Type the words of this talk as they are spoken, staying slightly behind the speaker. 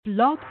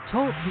Blog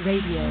Talk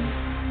Radio.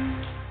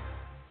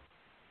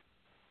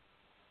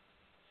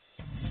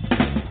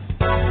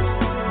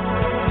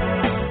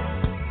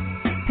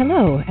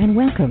 Hello and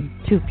welcome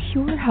to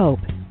Pure Hope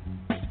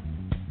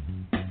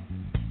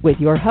with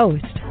your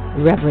host,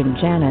 Reverend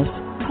Janice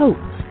Hope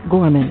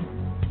Gorman.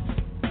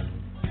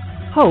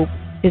 Hope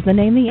is the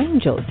name the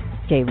angels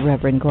gave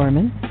Reverend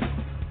Gorman.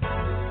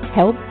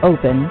 Help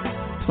open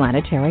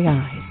planetary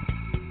eyes.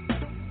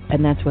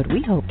 And that's what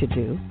we hope to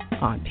do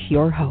on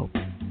Pure Hope.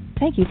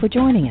 Thank you for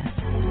joining us.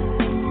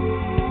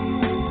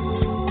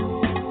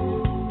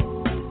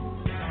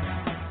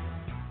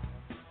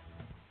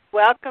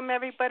 Welcome,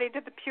 everybody, to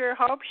the Pure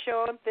Hope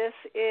Show. This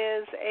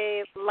is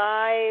a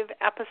live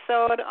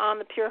episode on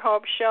the Pure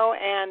Hope Show,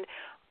 and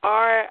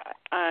our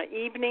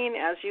evening,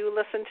 as you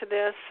listen to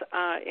this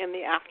in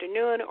the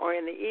afternoon or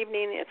in the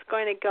evening, it's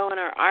going to go in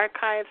our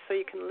archives so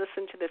you can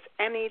listen to this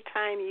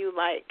anytime you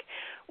like.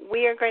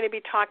 We are going to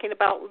be talking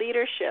about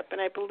leadership, and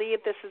I believe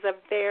this is a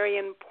very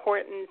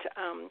important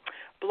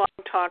Blog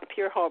Talk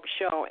Pure Hope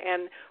show.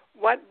 And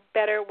what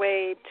better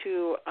way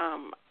to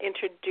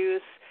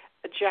introduce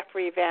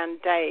Jeffrey Van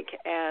Dyk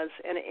as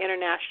an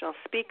international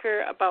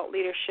speaker about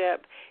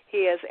leadership.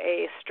 He is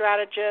a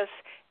strategist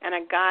and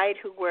a guide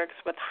who works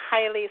with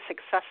highly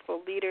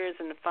successful leaders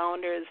and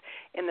founders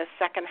in the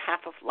second half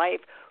of life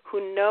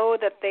who know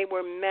that they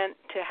were meant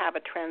to have a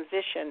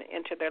transition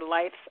into their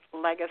life's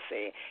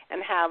legacy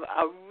and have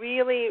a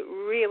really,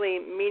 really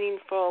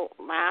meaningful,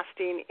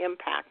 lasting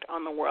impact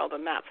on the world.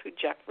 And that's who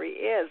Jeffrey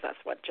is. That's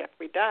what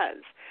Jeffrey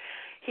does.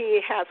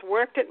 He has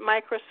worked at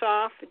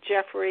Microsoft.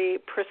 Jeffrey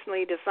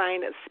personally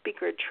designed a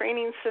speaker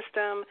training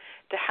system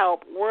to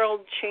help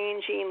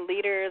world-changing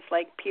leaders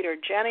like Peter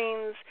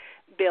Jennings,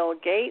 Bill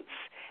Gates,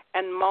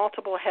 and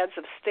multiple heads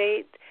of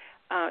state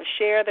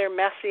share their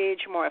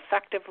message more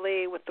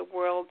effectively with the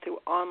world through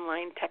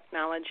online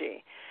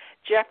technology.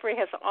 Jeffrey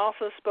has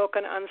also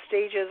spoken on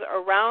stages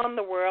around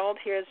the world.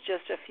 Here's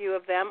just a few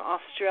of them: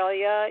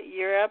 Australia,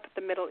 Europe,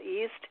 the Middle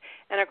East,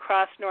 and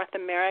across North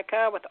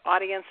America, with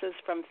audiences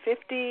from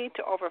 50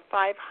 to over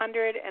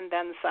 500 and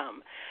then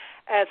some.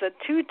 As a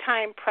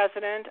two-time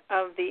president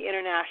of the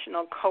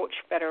International Coach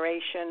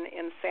Federation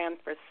in San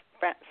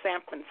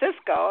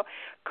Francisco,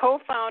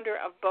 co-founder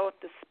of both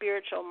the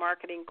Spiritual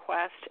Marketing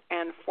Quest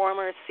and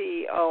former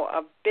CEO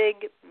of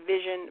Big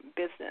Vision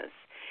Business.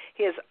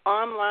 His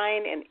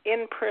online and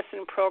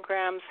in-person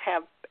programs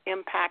have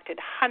impacted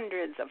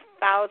hundreds of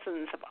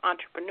thousands of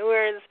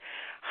entrepreneurs,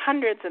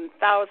 hundreds and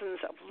thousands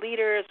of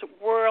leaders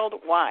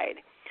worldwide.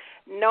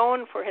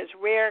 Known for his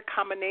rare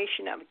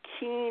combination of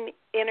keen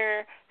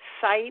inner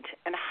sight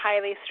and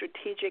highly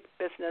strategic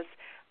business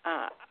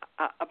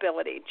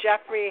ability.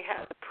 Jeffrey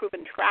has a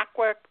proven track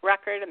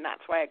record, and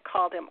that's why I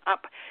called him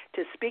up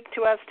to speak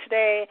to us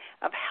today,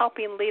 of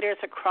helping leaders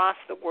across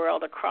the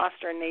world, across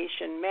our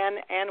nation, men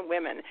and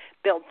women,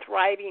 build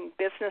thriving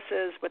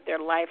businesses with their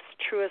life's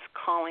truest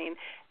calling,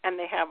 and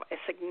they have a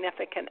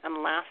significant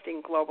and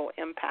lasting global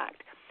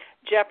impact.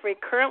 Jeffrey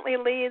currently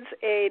leads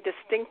a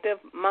distinctive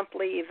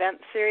monthly event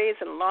series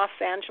in Los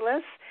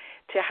Angeles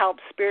to help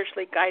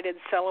spiritually guided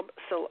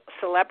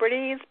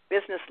celebrities,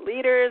 business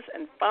leaders,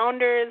 and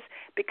founders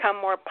become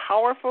more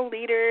powerful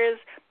leaders,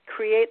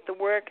 create the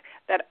work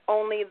that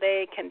only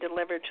they can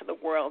deliver to the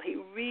world. He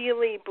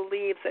really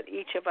believes that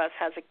each of us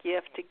has a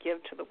gift to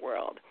give to the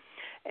world.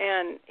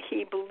 And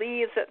he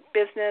believes that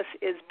business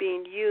is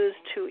being used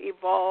to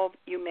evolve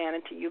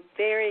humanity. You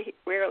very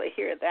rarely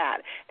hear that,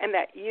 and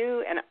that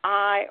you and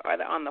I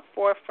are on the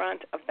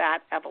forefront of that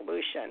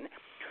evolution.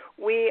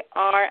 We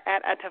are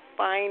at a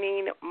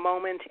defining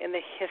moment in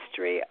the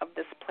history of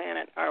this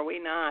planet, are we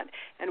not?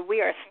 And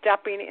we are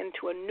stepping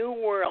into a new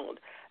world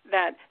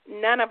that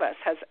none of us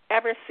has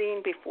ever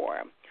seen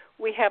before.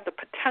 We have the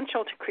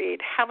potential to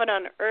create heaven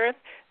on earth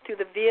through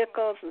the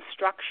vehicles and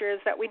structures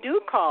that we do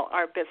call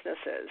our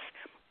businesses,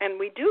 and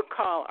we do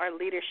call our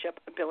leadership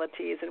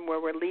abilities and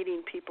where we're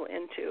leading people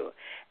into.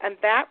 And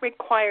that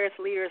requires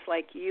leaders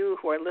like you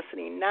who are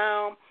listening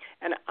now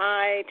and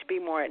I to be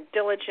more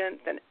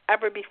diligent than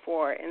ever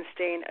before in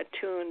staying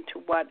attuned to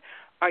what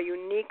our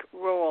unique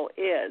role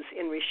is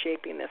in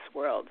reshaping this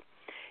world.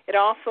 It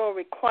also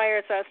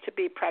requires us to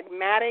be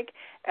pragmatic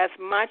as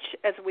much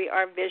as we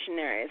are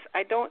visionaries.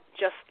 I don't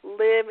just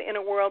live in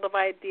a world of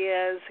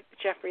ideas.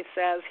 Jeffrey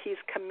says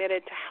he's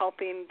committed to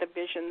helping the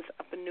visions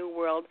of the new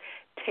world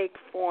take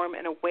form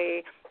in a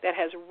way that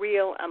has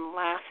real and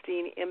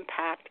lasting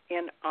impact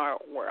in our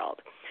world.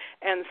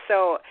 And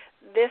so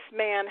this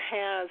man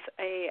has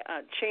a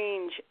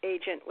change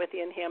agent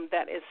within him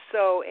that is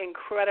so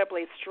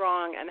incredibly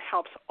strong and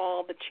helps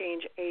all the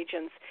change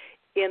agents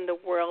in the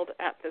world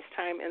at this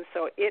time. And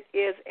so it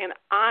is an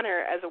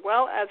honor as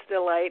well as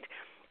delight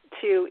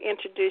to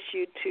introduce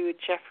you to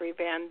Jeffrey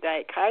Van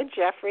Dyk. Hi,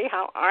 Jeffrey.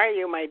 How are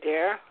you, my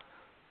dear?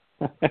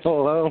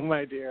 Hello,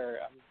 my dear.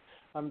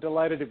 I'm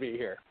delighted to be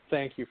here.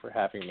 Thank you for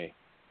having me.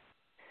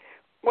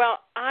 Well,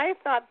 I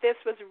thought this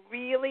was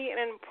really an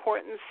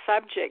important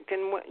subject,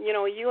 and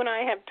you and I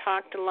have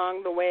talked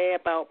along the way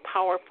about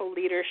powerful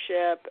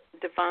leadership,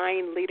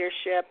 divine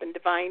leadership, and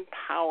divine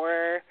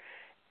power,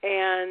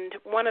 And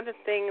one of the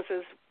things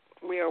is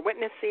we are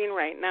witnessing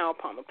right now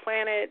upon the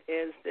planet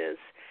is this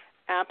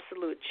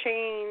absolute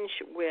change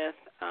with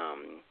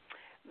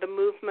the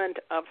movement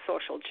of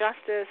social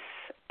justice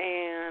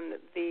and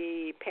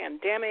the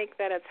pandemic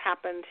that has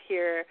happened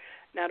here,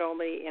 not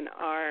only in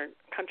our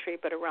country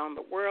but around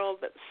the world.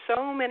 That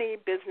so many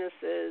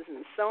businesses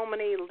and so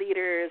many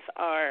leaders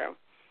are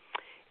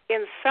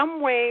in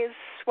some ways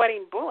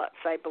sweating bullets,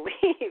 I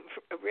believe,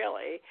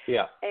 really,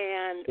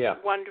 and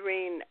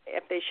wondering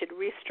if they should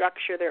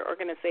restructure their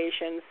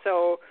organization.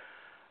 So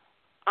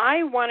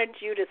I wanted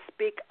you to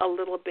speak a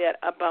little bit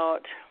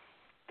about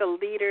the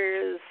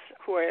leaders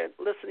who are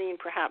listening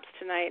perhaps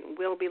tonight and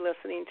will be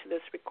listening to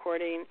this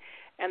recording,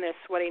 and they're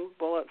sweating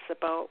bullets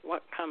about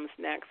what comes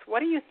next. What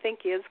do you think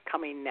is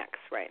coming next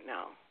right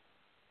now?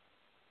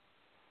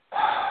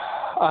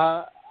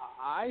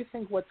 I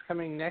think what's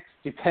coming next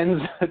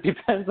depends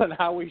on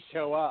how we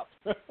show up.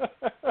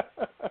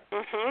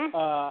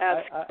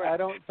 I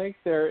don't think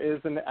there is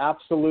an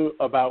absolute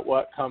about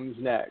what comes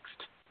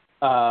next.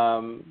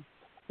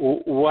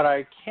 What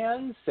I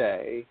can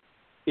say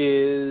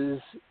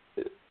is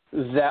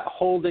that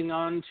holding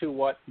on to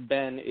what's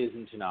been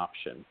isn't an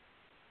option,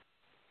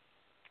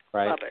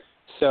 right? Love it.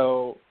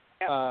 So,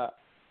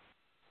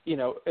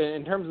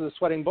 in terms of the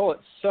sweating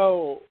bullets,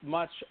 so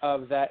much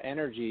of that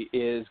energy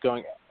is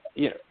going,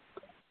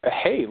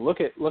 hey,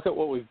 look at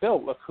what we've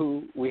built. Look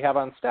who we have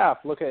on staff.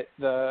 Look at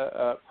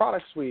the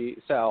products we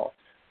sell,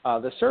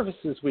 the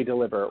services we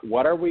deliver.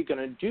 What are we going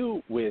to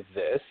do with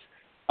this?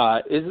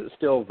 Is it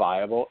still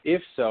viable?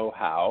 If so,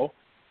 how?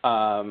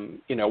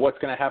 What's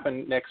going to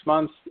happen next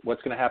month?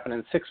 What's going to happen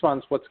in 6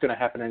 months? What's going to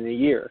happen in a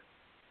year?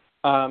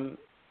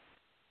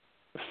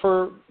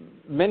 For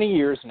many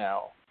years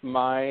now,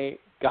 my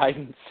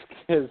guidance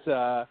has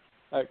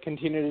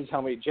continued to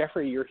tell me,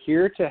 Jeffrey, you're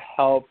here to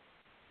help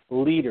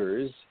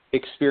leaders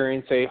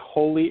experience a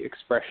holy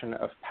expression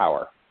of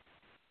power.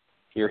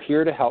 You're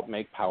here to help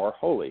make power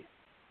holy.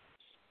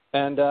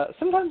 And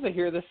sometimes I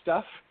hear this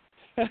stuff,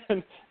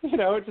 and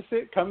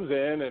it comes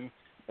in, and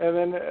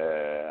then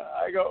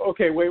I go,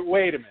 okay,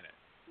 wait a minute.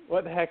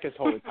 What the heck is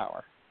holy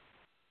power?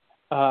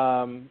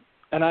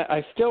 And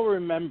I still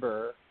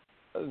remember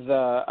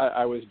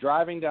I was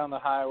driving down the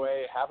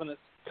highway, having this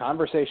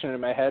conversation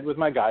in my head with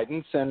my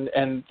guidance, and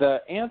the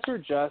answer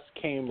just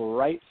came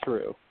right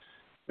through.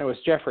 And it was,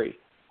 Jeffrey,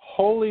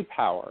 holy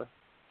power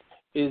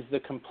is the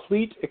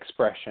complete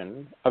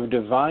expression of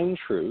divine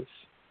truth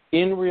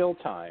in real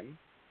time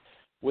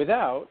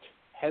without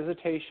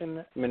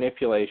hesitation,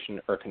 manipulation,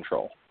 or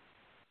control.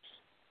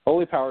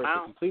 Holy power is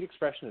the complete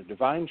expression of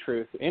divine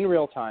truth in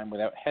real time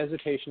without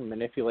hesitation,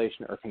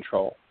 manipulation, or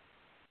control.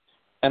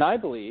 And I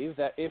believe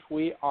that if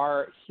we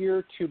are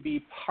here to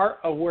be part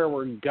of where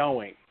we're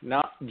going,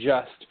 not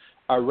just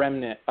a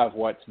remnant of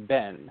what's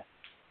been,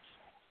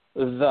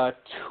 the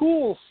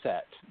tool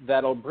set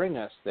that'll bring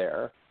us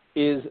there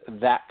is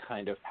that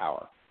kind of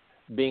power.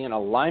 Being in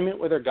alignment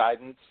with our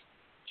guidance,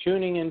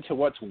 tuning into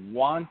what's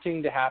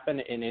wanting to happen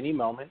in any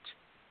moment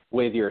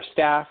with your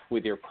staff,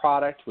 with your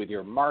product, with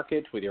your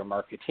market, with your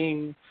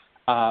marketing,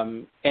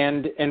 and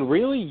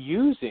really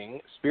using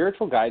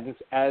spiritual guidance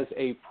as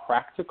a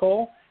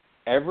practical,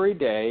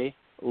 everyday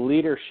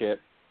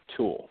leadership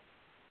tool.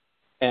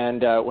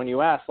 And when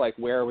you ask,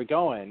 where are we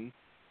going?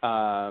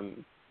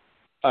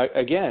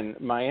 Again,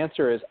 my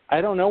answer is I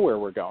don't know where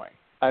we're going.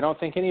 I don't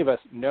think any of us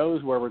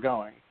knows where we're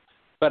going.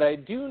 But I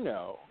do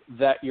know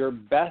that your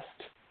best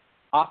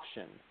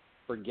option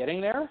for getting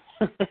there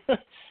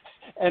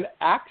and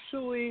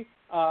actually,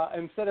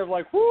 instead of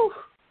whew,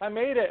 I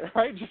made it,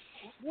 right, just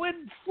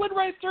slid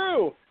right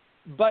through.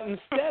 But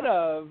instead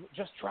of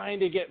just trying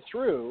to get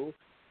through,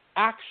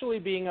 actually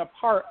being a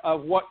part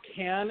of what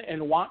can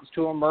and wants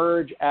to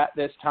emerge at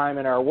this time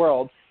in our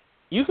world,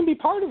 you can be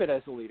part of it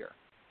as a leader.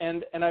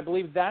 And I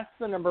believe that's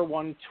the number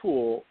one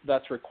tool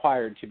that's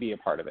required to be a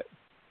part of it.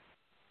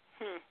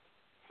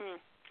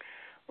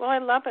 Well, I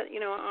love it,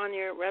 on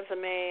your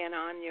resume and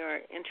on your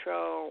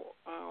intro,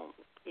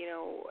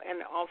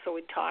 and also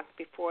we talked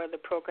before the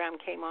program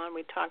came on,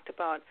 we talked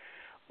about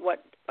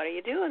what are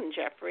you doing,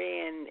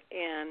 Jeffrey?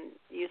 And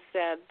you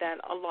said that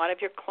a lot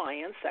of your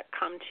clients that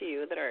come to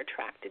you, that are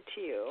attracted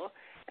to you,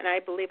 and I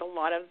believe a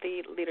lot of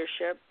the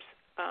leaderships,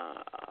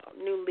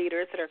 new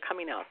leaders that are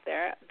coming out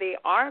there, they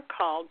are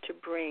called to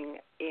bring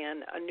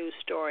in a new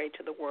story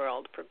to the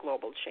world for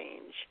global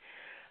change.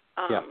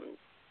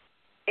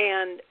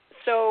 And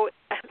so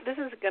this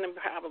is going to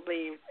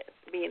probably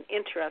be an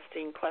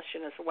interesting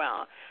question as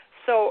well.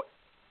 So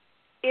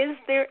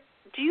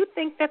do you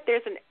think that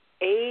there's an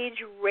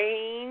age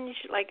range?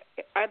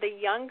 Are the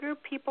younger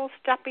people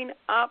stepping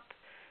up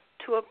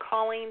to a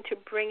calling to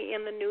bring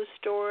in the new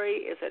story?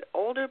 Is it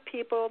older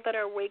people that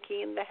are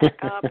waking the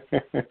heck up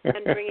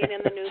and bringing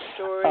in the new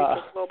story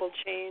for global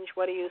change?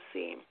 What do you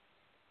see?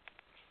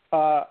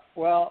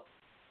 Well,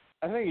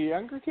 I think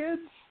younger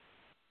kids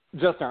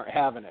just aren't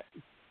having it,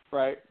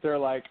 right? They're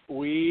like,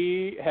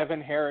 we have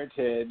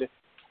inherited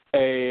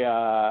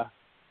a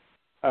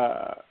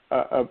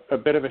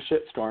bit of a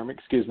shitstorm,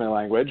 excuse my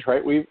language,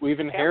 right? We've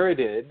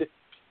inherited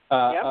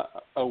a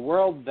a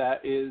world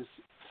that is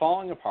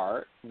falling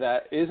apart,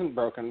 that isn't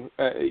broken,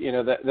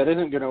 that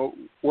isn't going to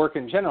work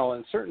in general,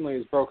 and certainly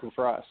is broken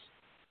for us.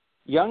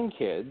 Young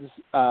kids,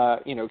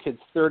 kids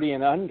 30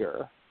 and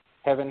under,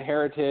 have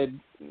inherited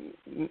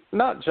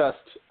not just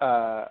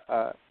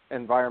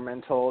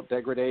environmental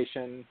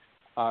degradation,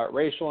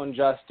 racial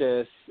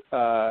injustice,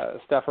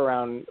 stuff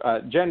around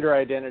gender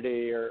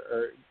identity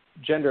or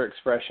gender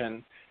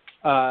expression.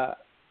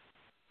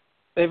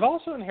 They've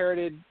also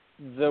inherited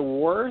the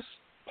worst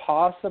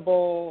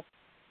possible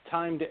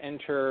time to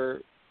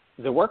enter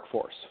the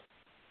workforce,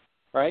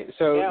 right?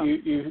 So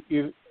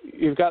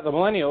you've got the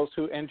millennials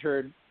who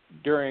entered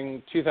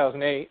during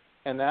 2008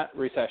 and that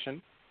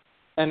recession,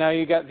 and now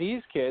you got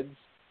these kids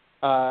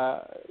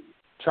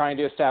trying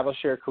to establish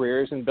their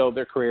careers and build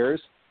their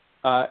careers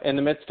in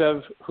the midst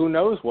of who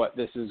knows what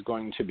this is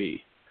going to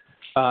be.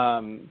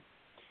 And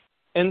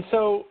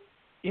so,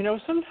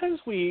 sometimes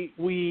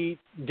we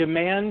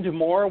demand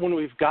more when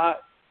we've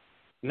got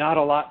not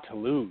a lot to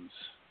lose.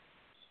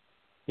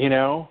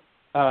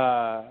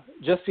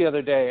 Just the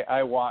other day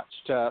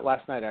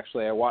last night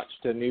actually, I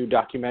watched a new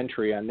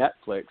documentary on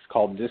Netflix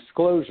called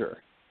Disclosure.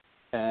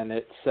 And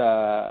it's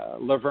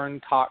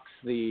Laverne Cox,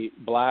 the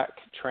black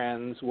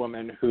trans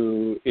woman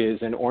who is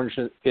in Orange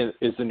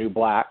is the New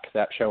Black,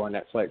 that show on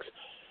Netflix.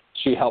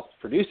 She helped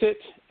produce it,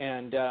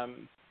 and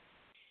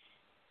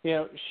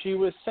she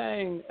was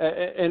saying,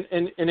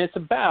 and it's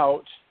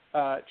about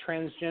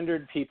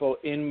transgendered people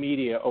in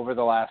media over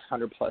the last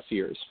 100+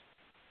 years.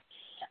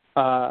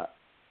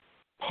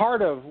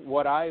 Part of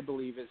what I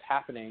believe is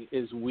happening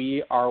is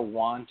we are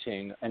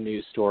wanting a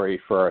new story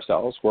for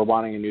ourselves. We're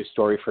wanting a new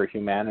story for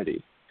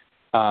humanity.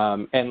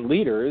 And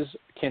leaders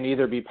can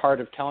either be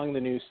part of telling the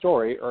new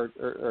story or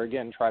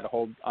again, try to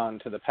hold on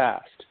to the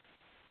past.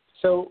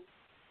 So,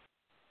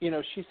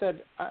 she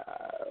said,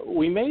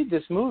 we made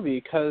this movie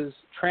because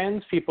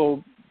trans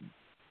people,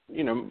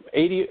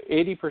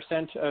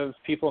 80% of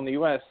people in the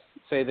U.S.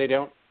 say they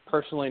don't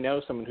personally know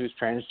someone who's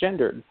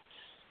transgendered.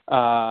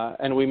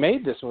 And we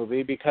made this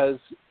movie because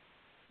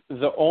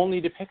the only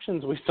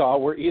depictions we saw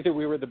were either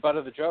we were the butt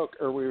of the joke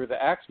or we were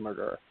the axe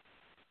murderer.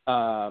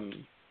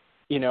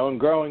 And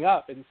growing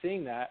up and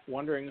seeing that,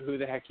 wondering who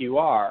the heck you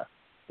are,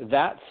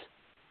 that's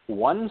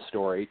one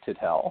story to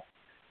tell.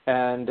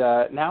 And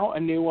now a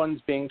new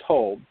one's being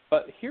told.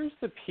 But here's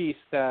the piece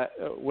that,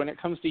 when it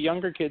comes to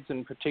younger kids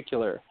in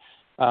particular,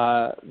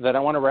 that I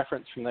want to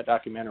reference from that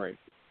documentary.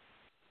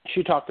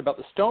 She talked about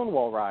the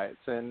Stonewall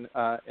riots in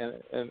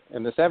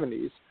the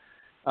 70s.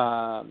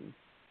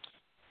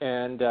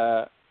 And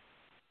I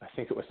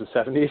think it was the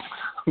 70s.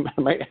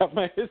 I might have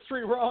my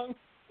history wrong.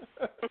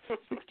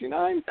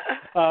 69.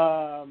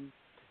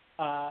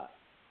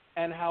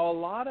 And how a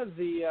lot of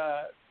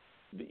the,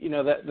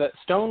 that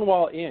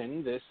Stonewall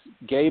Inn, this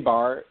gay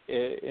bar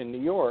in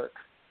New York,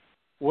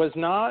 was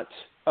not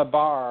a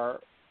bar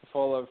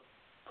full of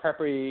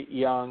preppy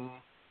young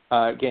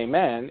gay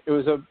men. It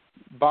was a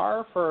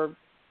bar for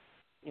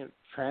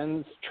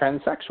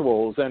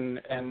transsexuals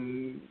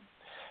and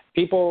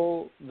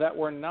people that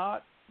were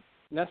not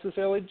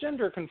necessarily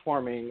gender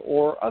conforming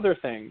or other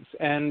things.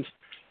 And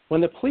when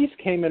the police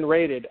came and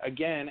raided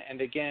again and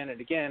again and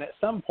again, at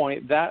some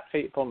point that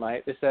fateful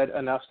night, they said,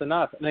 enough's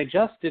enough. And they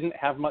just didn't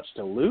have much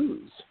to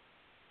lose,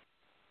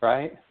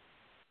 right?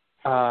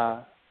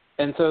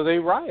 And so they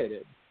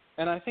rioted.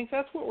 And I think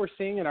that's what we're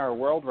seeing in our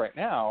world right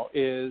now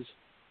is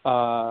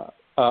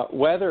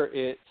whether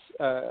it's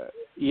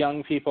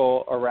young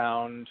people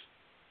around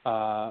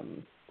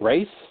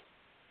race,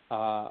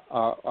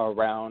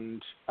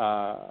 around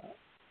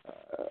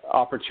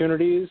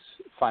opportunities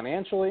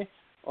financially,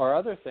 or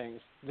other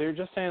things, they're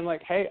just saying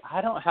like, hey,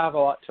 I don't have a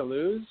lot to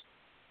lose.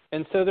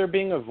 And so they're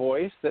being a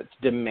voice that's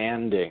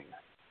demanding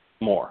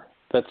more,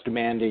 that's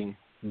demanding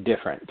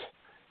different.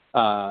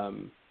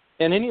 And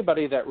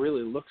anybody that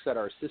really looks at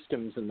our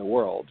systems in the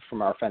world,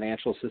 from our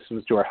financial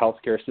systems to our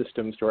healthcare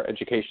systems to our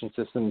education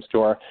systems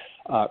to our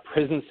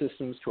prison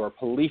systems to our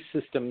police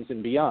systems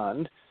and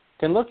beyond,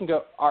 can look and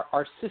go,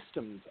 our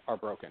systems are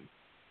broken,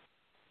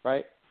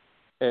 right?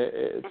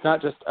 It's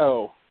not just,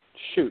 oh,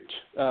 shoot,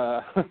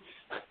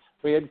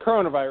 we had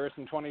coronavirus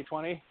in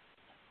 2020,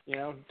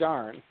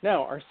 darn.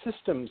 No, our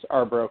systems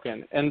are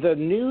broken. And the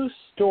new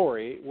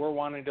story we're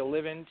wanting to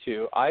live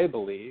into, I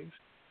believe,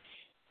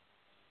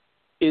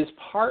 is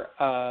part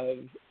of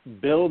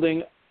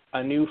building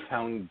a new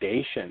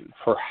foundation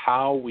for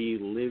how we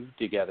live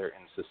together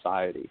in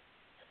society.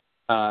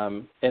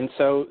 And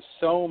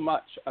so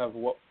much of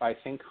what I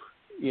think,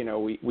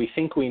 we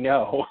think we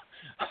know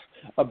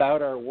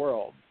about our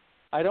world,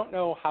 I don't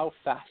know how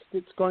fast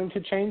it's going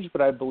to change,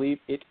 but I believe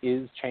it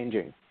is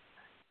changing.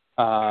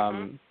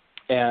 And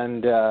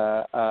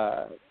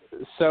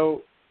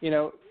so,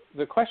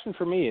 the question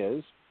for me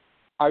is,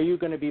 are you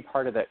going to be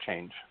part of that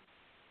change?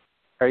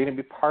 Are you going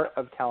to be part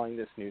of telling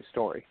this new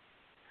story?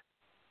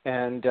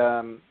 And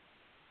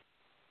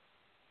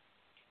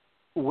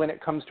when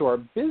it comes to our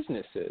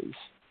businesses,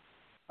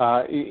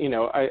 I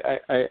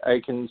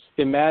can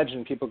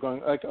imagine people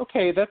going like,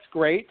 okay, that's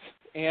great,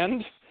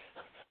 and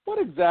what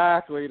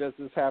exactly does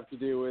this have to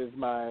do with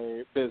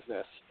my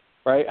business,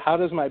 right? How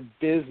does my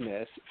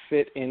business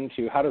fit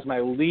into, how does my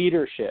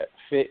leadership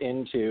fit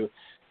into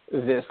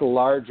this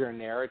larger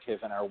narrative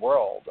in our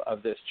world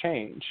of this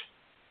change?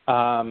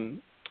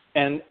 And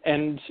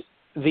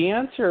the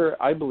answer,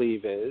 I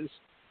believe, is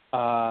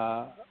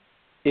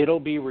it'll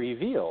be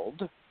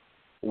revealed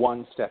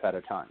one step at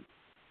a time.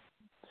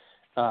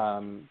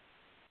 One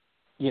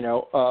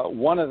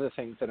of the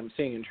things that I'm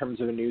seeing in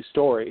terms of a new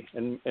story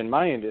in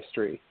my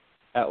industry,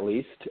 at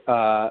least,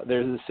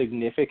 there's a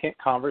significant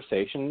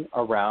conversation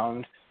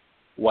around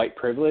white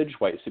privilege,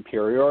 white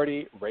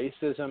superiority,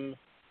 racism,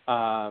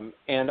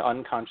 and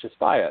unconscious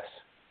bias.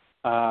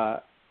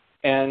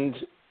 And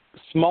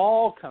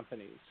small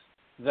companies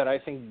that I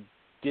think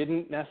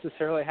didn't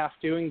necessarily have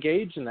to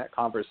engage in that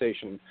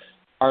conversation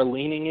are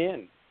leaning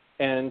in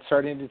and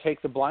starting to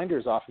take the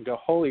blinders off and go,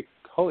 holy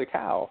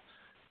cow,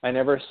 I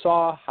never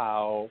saw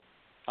how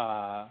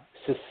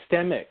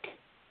systemic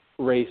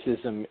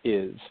racism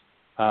is,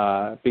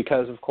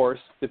 because, of course,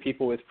 the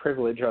people with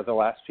privilege are the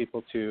last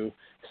people to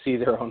see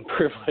their own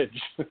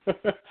privilege.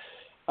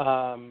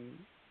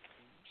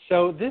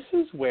 So this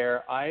is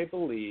where I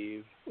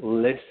believe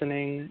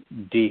listening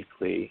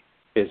deeply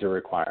is a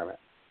requirement.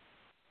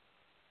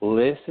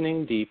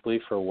 Listening deeply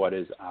for what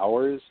is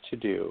ours to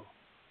do,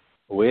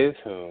 with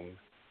whom,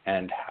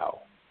 and how.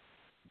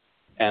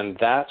 And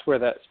that's where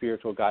that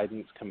spiritual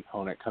guidance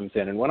component comes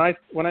in. And when I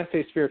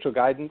say spiritual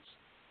guidance,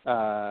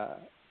 I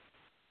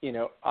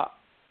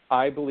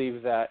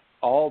believe that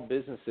all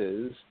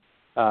businesses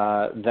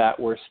that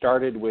were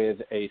started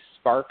with a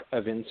spark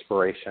of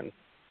inspiration,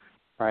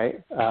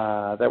 right,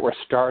 that were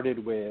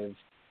started with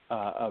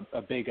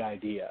a big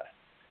idea,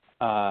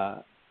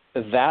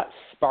 that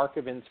spark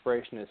of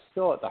inspiration is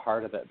still at the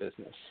heart of that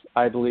business.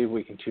 I believe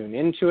we can tune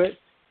into it.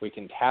 We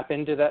can tap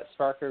into that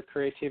spark of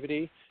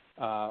creativity.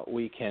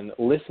 We can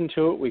listen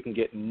to it. We can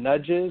get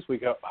nudges. We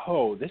go,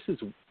 oh, this is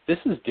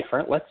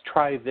different. Let's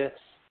try this,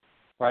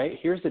 right?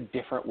 Here's a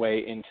different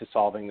way into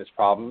solving this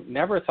problem.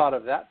 Never thought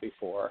of that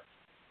before.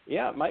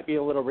 Yeah, it might be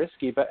a little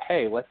risky, but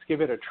hey, let's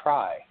give it a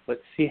try.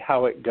 Let's see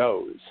how it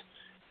goes.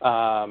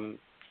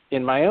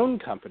 In my own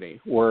company,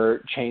 we're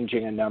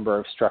changing a number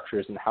of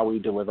structures in how we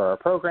deliver our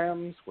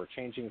programs. We're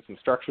changing some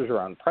structures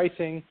around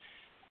pricing.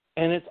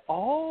 And it's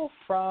all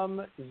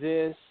from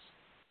this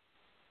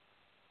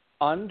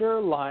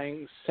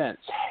underlying sense,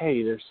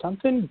 hey, there's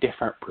something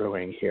different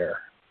brewing here.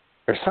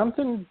 There's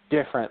something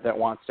different that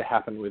wants to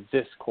happen with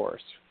this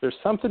course. There's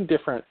something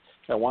different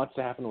that wants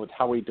to happen with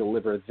how we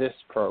deliver this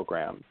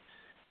program.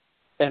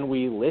 And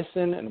we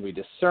listen and we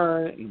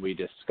discern and we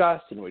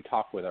discuss and we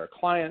talk with our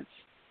clients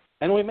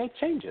and we make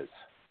changes.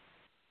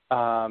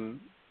 And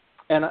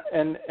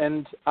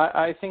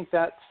I think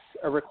that's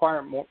a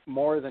requirement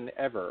more than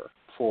ever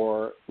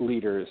for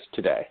leaders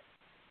today.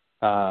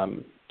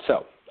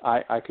 So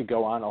I could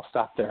go on. I'll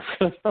stop there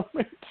for the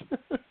moment.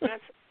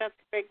 That's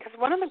great, because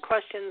one of the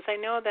questions, I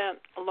know that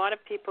a lot of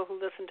people who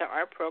listen to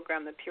our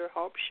program, the Pure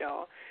Hope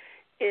Show,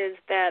 is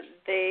that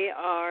they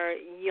are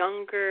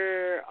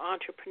younger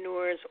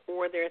entrepreneurs,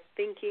 or they're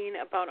thinking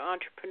about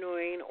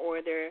entrepreneuring,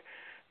 or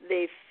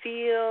they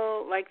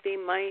feel like they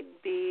might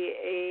be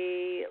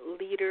a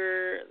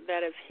leader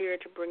that is here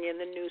to bring in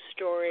the new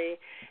story.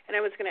 And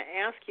I was going to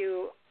ask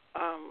you,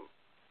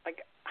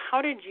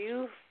 how did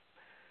you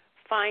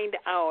find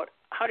out,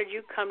 how did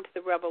you come to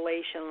the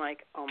revelation,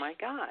 like, oh, my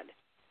God,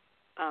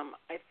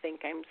 I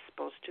think I'm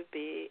supposed to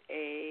be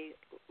a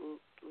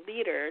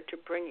leader to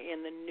bring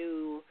in the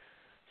new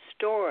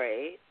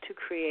story to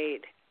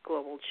create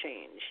global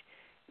change?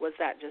 Was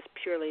that just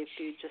purely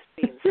through just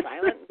being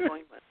silent and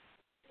going with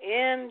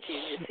in? Did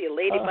you see a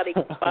ladybug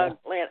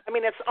land? I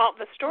mean, it's all,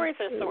 the stories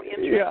are so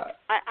interesting. Yeah.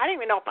 I don't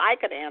even know if I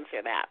could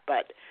answer that,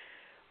 but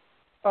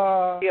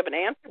do you have an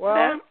answer for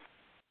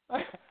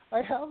that?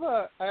 I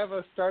have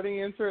a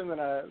starting answer and then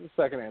a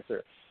second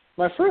answer.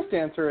 My first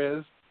answer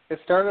is it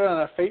started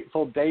on a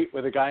fateful date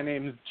with a guy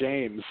named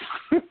James.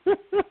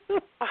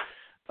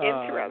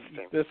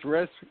 Interesting. This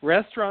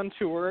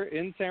restaurateur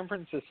in San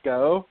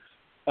Francisco.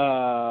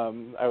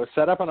 I was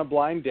set up on a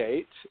blind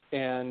date,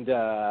 and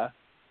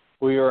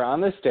we were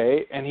on this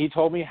date, and he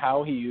told me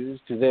how he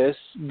used this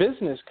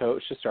business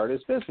coach to start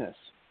his business.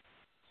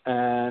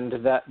 And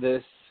that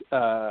this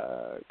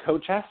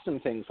coach asked him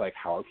things like,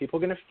 how are people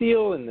going to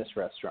feel in this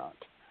restaurant?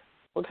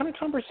 What kind of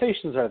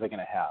conversations are they going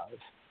to have?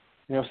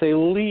 You know, if they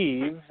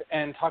leave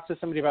and talk to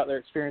somebody about their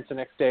experience the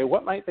next day,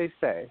 what might they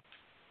say?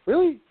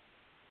 Really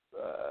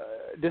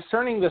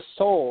discerning the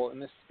soul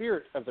and the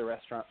spirit of the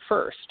restaurant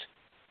first.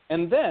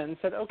 And then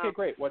said, okay,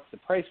 great, what's the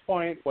price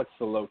point? What's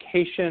the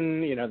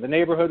location? You know, the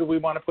neighborhood we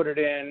want to put it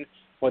in?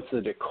 What's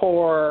the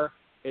decor,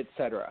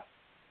 etc.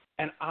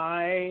 And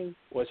I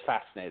was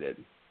fascinated.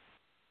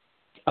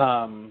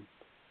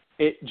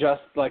 It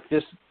just, like,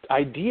 this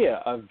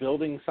idea of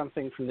building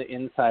something from the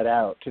inside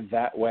out to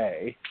that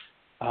way,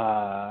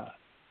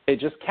 it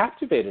just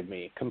captivated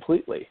me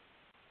completely.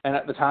 And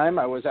at the time,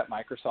 I was at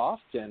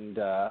Microsoft, and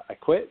I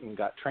quit and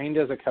got trained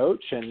as a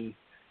coach, and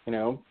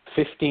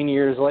 15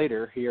 years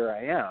later, here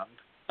I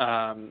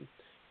am.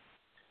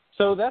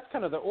 So that's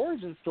kind of the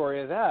origin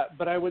story of that.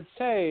 But I would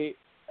say,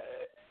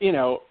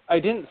 I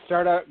didn't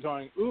start out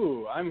going,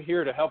 ooh, I'm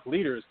here to help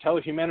leaders tell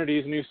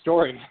humanity's new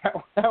story.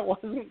 That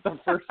wasn't the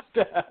first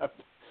step.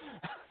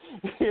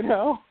 It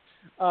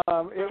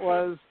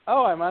was,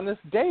 I'm on this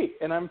date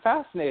and I'm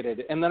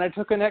fascinated. And then I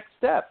took a next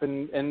step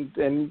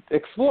and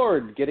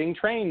explored getting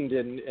trained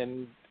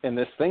in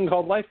this thing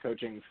called life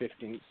coaching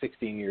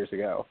 16 years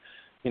ago.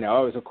 I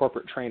was a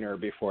corporate trainer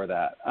before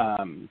that.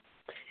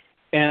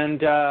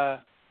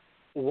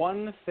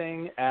 One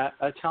thing at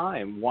a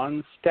time,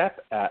 one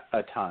step at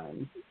a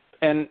time.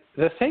 And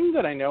the thing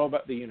that I know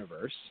about the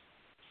universe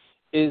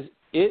is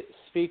it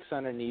speaks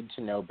on a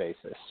need-to-know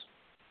basis.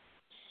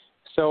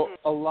 So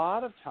a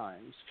lot of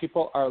times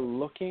people are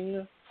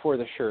looking for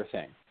the sure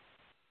thing,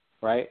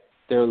 right?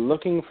 They're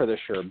looking for the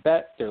sure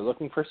bet. They're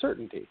looking for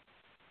certainty.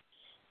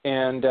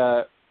 And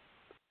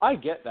I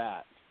get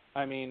that.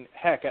 I mean,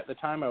 heck, at the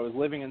time I was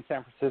living in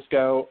San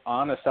Francisco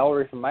on a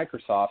salary from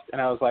Microsoft,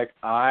 and I was like,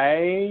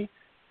 I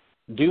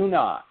do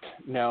not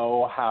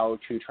know how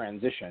to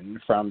transition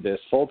from this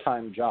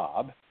full-time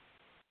job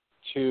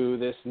to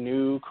this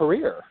new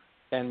career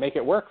and make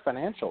it work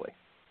financially.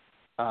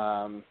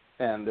 And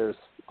there's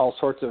all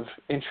sorts of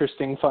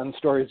interesting, fun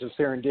stories of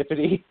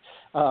serendipity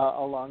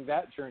along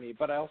that journey.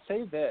 But I'll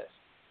say this.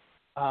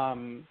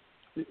 The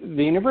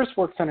universe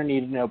works on a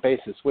need-to-know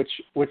basis, which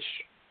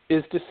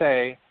is to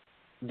say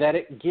that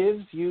it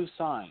gives you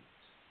signs.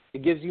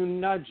 It gives you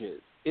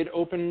nudges. It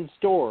opens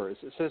doors.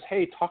 It says,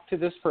 hey, talk to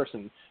this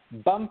person.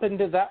 Bump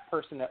into that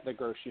person at the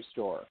grocery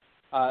store.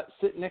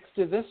 Sit next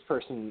to this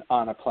person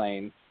on a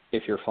plane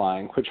if you're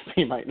flying, which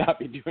we might not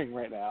be doing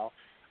right now.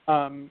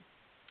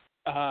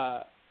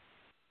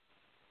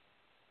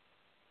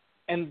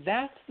 And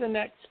that's the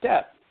next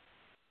step.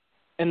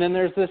 And then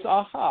there's this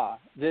aha,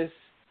 this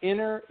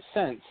inner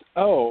sense,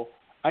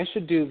 I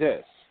should do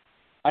this.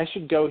 I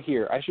should go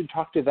here. I should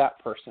talk to that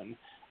person.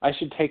 I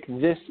should take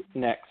this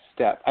next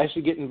step. I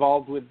should get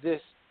involved with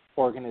this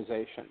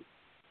organization.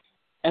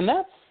 And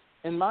that's,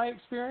 in my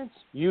experience,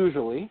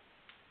 usually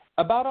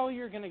about all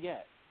you're going to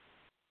get.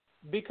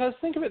 Because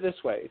think of it this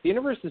way. The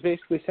universe is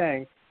basically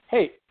saying,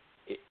 hey,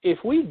 if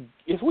we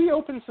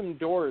open some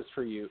doors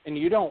for you and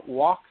you don't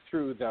walk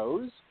through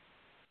those,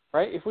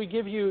 right? If we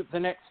give you the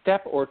next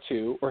step or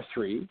two or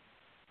three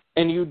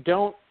and you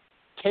don't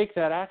take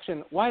that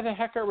action, why the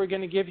heck are we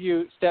going to give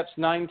you steps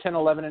 9, 10,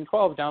 11, and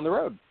 12 down the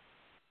road?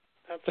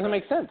 Doesn't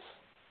make sense,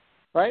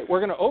 right? We're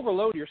going to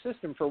overload your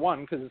system for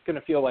one because it's going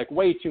to feel like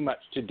way too much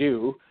to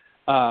do.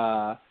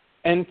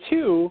 And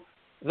two,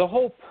 the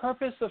whole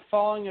purpose of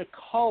following a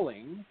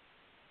calling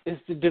is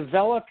to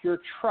develop your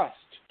trust,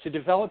 to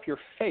develop your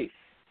faith.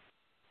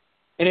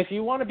 And if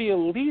you want to be a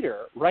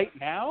leader right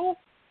now,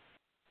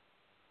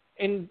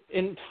 in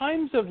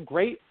times of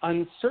great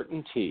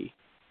uncertainty,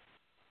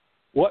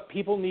 what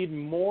people need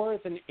more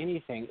than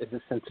anything is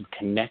a sense of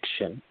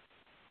connection.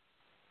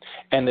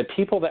 And the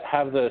people that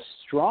have the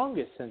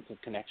strongest sense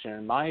of connection,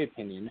 in my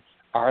opinion,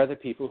 are the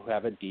people who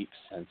have a deep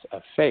sense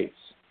of faith.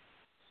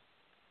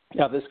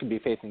 Now, this can be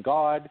faith in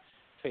God,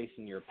 faith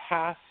in your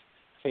path,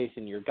 faith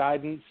in your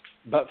guidance,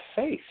 but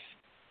faith.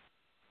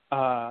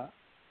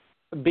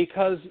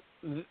 Because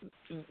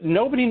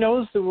nobody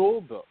knows the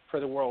rule book for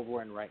the world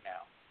we're in right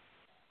now.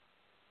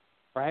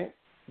 Right?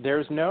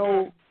 There's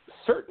no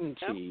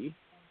certainty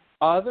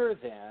other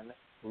than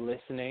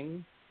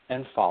listening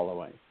and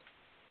following,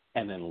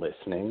 and then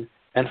listening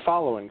and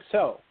following.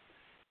 So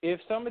if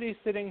somebody's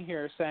sitting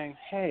here saying,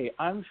 hey,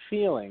 I'm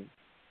feeling,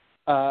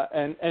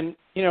 and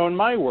in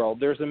my world,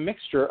 there's a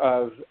mixture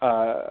of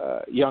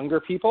younger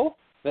people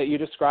that you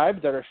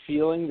described that are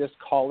feeling this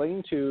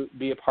calling to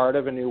be a part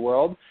of a new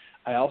world.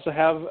 I also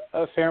have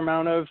a fair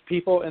amount of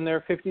people in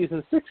their 50s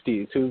and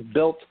 60s who've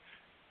built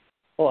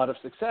a lot of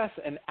success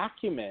and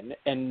acumen,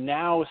 and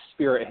now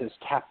Spirit has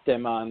tapped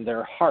them on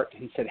their heart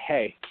and said,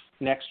 hey,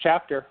 next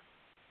chapter,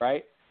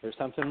 right? There's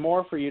something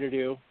more for you to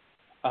do.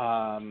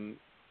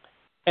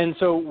 And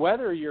so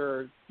whether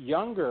you're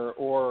younger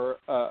or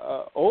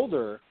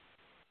older,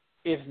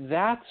 if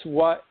that's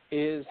what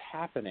is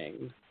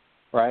happening,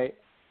 right,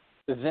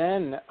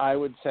 then I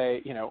would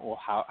say, well,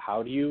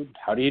 how do you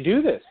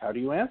do this? How do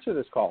you answer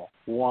this call?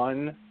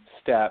 One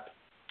step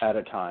at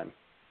a time.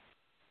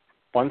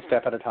 One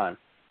step at a time.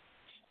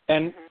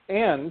 And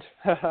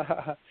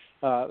the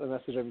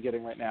message I'm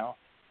getting right now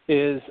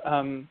is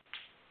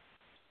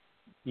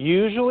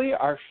usually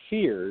our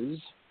fears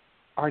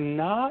are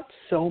not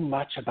so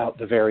much about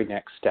the very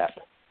next step.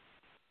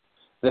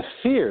 The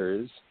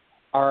fears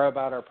are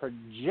about our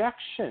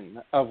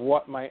projection of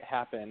what might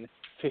happen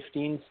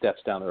 15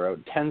 steps down the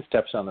road, 10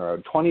 steps down the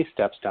road, 20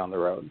 steps down the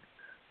road,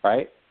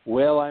 right?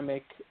 Will I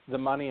make the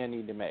money I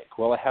need to make?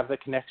 Will I have the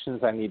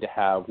connections I need to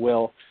have?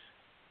 Will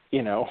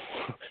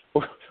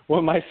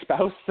my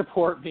spouse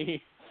support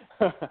me?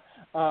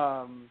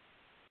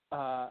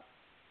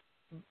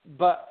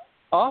 But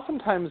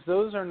oftentimes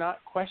those are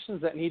not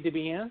questions that need to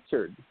be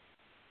answered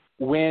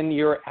when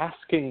you're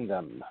asking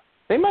them.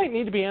 They might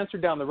need to be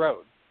answered down the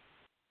road,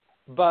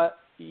 but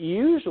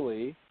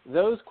usually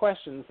those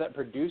questions that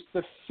produce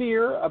the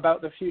fear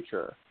about the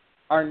future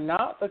are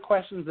not the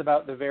questions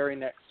about the very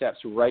next steps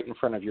right in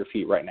front of your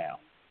feet right now.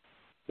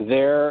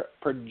 They're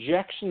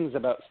projections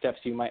about steps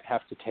you might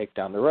have to take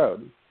down the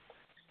road.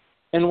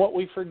 And what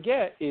we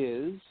forget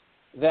is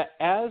that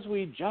as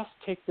we just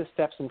take the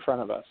steps in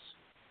front of us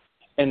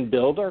and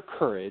build our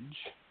courage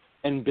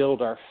and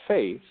build our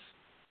faith,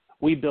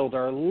 we build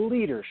our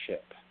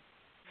leadership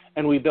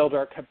and we build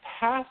our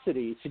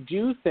capacity to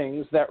do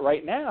things that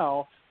right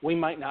now we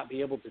might not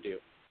be able to do.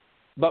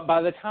 But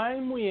by the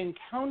time we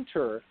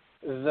encounter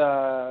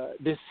the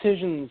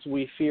decisions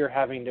we fear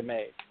having to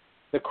make,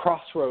 the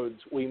crossroads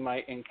we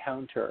might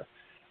encounter,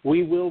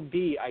 we will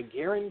be, I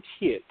guarantee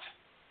it,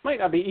 might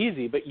not be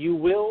easy, but you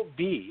will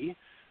be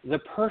the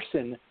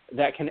person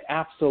that can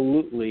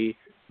absolutely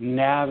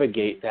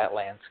navigate that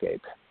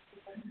landscape.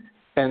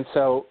 And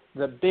so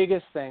the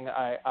biggest thing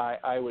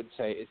I would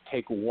say is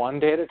take one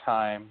day at a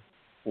time,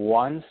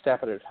 one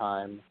step at a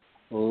time,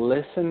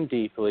 listen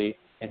deeply,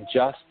 and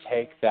just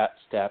take that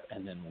step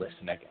and then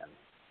listen again.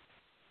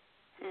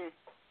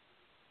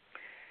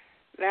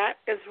 That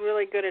is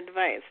really good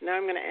advice. Now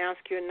I'm going to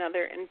ask you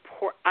another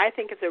I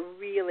think it's a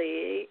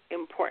really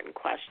important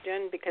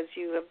question because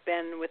you have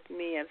been with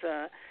me as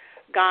a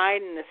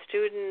guide and a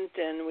student,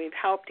 and we've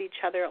helped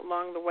each other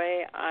along the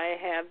way. I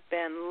have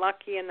been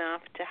lucky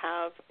enough to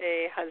have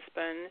a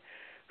husband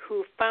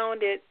who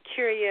found it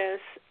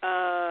curious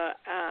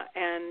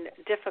and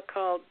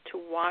difficult to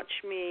watch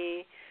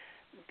me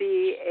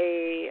be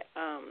a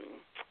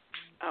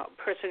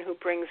person who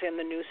brings in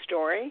the new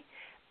story,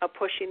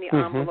 pushing the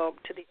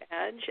envelope to the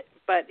edge,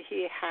 but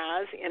he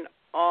has in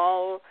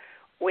all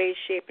ways,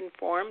 shape, and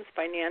forms,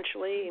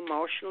 financially,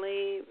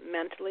 emotionally,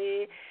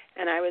 mentally,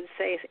 and I would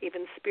say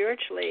even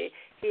spiritually,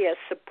 he has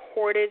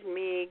supported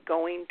me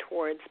going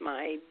towards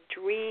my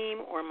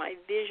dream or my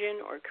vision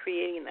or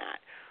creating that.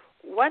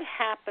 What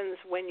happens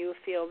when you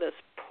feel this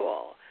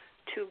pull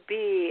to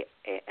be,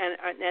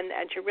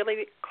 and you're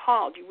really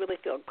called, you really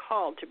feel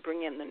called to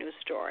bring in the new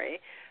story,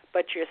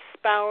 but your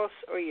spouse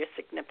or your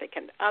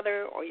significant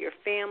other or your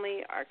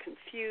family are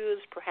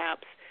confused,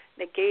 perhaps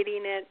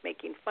negating it,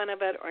 making fun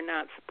of it, or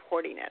not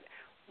supporting it?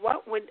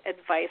 What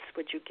advice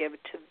would you give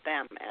to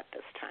them at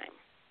this time?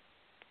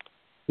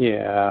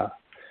 Yeah.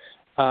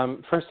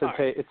 First, I'd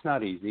say it's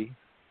not easy,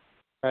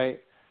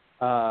 right?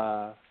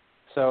 So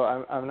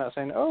I'm not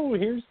saying, oh,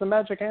 here's the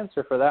magic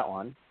answer for that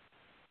one.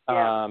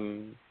 Yeah.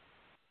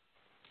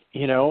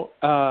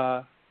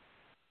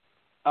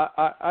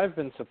 I've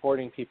been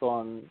supporting people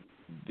on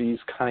these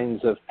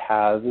kinds of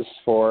paths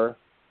for,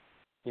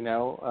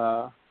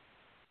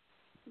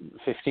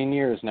 15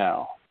 years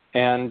now.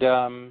 And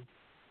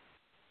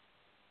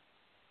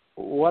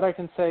what I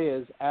can say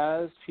is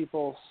as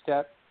people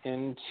step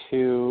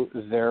into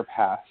their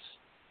paths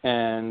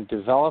and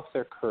develop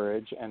their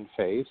courage and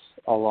faith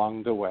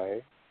along the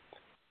way,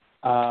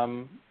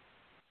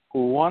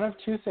 one of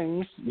two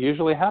things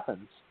usually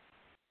happens.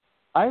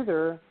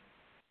 Either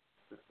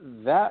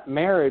that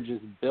marriage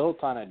is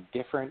built on a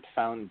different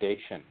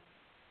foundation,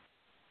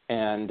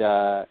 and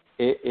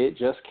it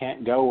just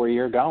can't go where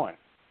you're going.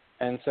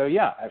 And so,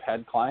 yeah, I've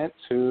had clients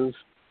who've,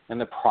 in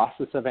the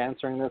process of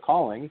answering their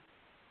calling,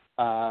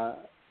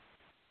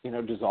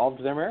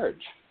 dissolved their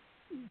marriage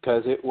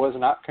because it was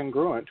not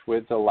congruent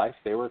with the life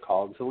they were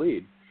called to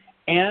lead.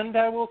 And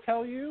I will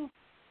tell you,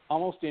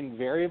 almost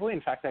invariably,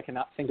 in fact, I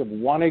cannot think of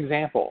one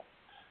example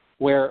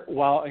where,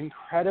 while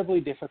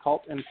incredibly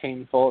difficult and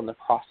painful in the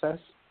process,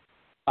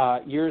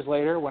 years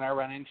later when I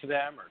run into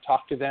them or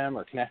talk to them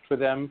or connect with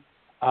them,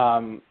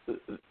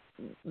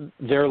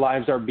 their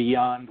lives are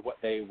beyond what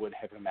they would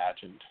have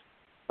imagined,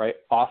 right?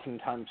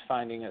 Oftentimes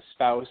finding a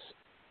spouse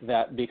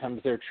that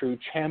becomes their true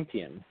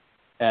champion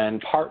and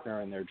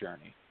partner in their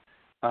journey.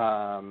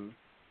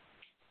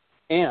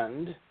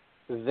 And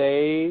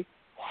they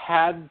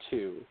had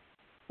to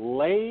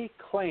lay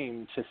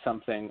claim to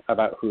something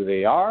about who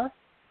they are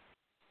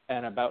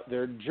and about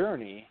their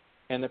journey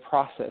in the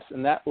process.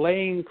 And that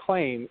laying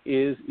claim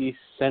is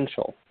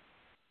essential.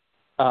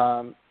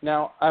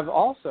 Now, I've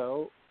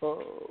also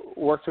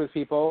worked with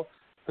people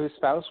whose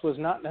spouse was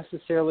not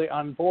necessarily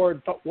on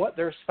board, but what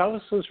their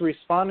spouse was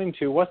responding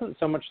to wasn't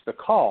so much the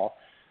call,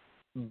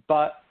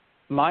 but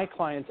my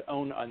client's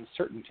own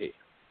uncertainty,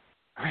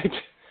 right?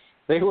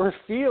 They were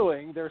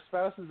feeling their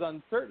spouse's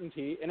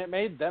uncertainty, and it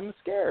made them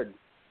scared.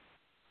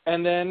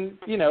 And then,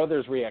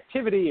 there's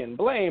reactivity and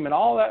blame and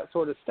all that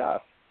sort of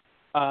stuff.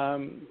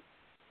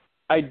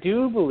 I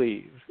do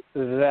believe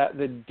that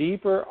the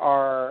deeper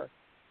our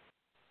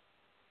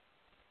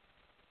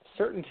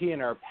certainty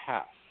in our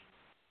path,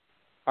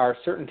 our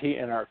certainty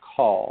in our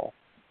call,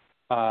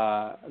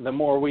 the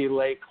more we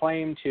lay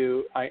claim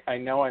to, I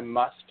know I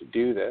must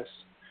do this,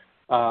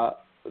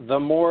 the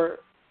more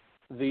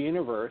the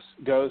universe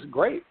goes,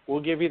 great,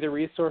 we'll give you the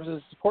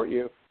resources to support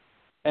you.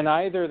 And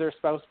either their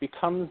spouse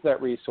becomes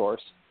that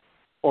resource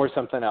or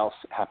something else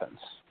happens,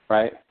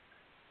 right?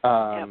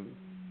 Yep.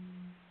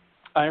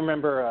 I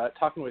remember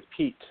talking with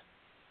Pete,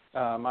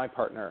 my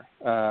partner,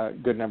 a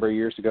good number of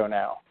years ago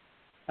now.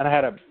 And I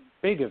had a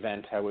big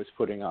event I was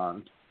putting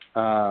on.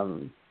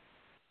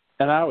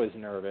 And I was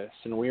nervous,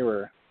 and we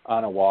were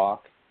on a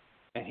walk,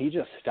 and he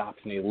just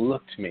stopped me,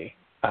 looked me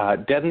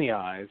dead in the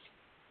eyes,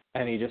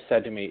 and he just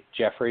said to me,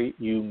 Jeffrey,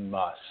 you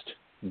must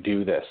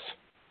do this.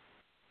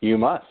 You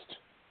must.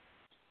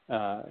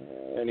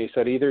 And he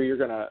said, either you're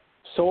going to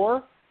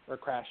soar or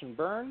crash and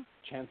burn.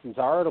 Chances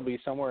are it'll be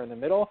somewhere in the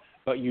middle,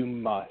 but you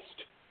must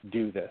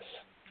do this.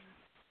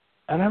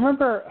 And I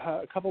remember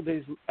a couple of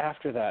days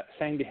after that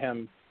saying to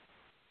him,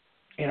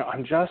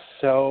 I'm just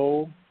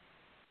so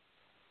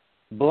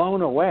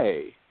blown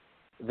away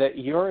that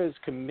you're as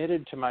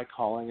committed to my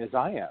calling as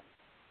I am,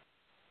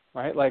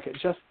 right? Like,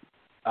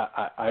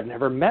 I've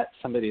never met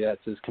somebody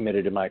that's as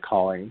committed to my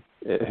calling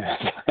as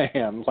I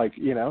am,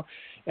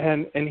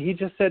 and he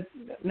just said,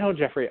 no,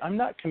 Jeffrey, I'm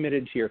not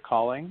committed to your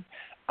calling.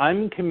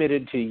 I'm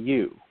committed to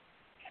you,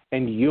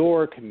 and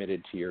you're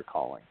committed to your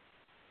calling.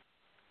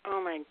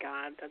 Oh, my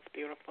God, that's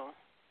beautiful.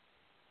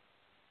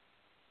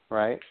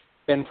 Right?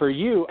 And for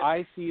you,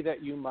 I see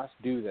that you must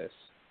do this.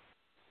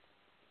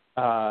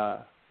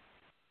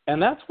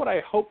 And that's what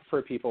I hope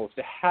for people, is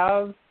to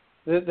have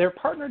their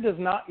partner does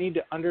not need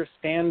to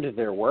understand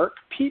their work.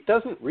 Pete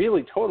doesn't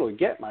really totally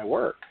get my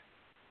work.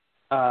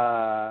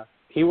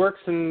 He works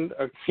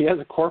he has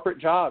a corporate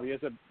job. He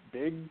has a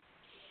big,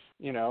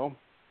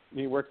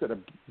 he works at a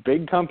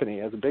big company,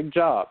 has a big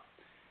job.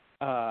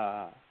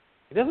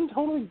 He doesn't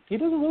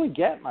really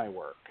get my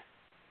work.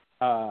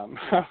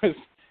 I was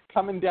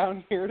coming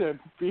down here to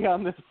be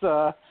on this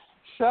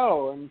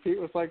show, and Pete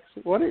was like,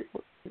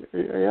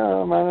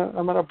 I'm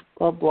on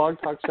a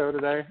blog talk show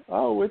today.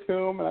 Oh, with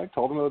whom? And I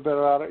told him a bit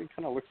about it. He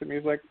kind of looks at me.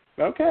 He's like,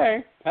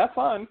 okay, have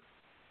fun,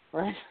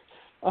 right?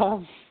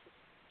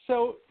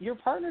 So your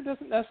partner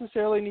doesn't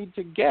necessarily need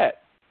to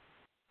get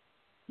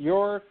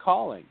your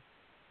calling.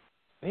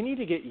 They need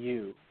to get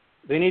you.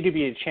 They need to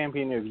be a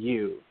champion of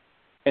you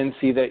and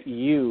see that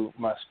you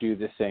must do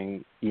the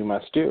thing you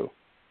must do.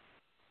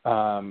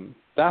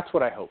 That's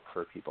what I hope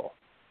for people,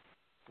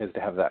 is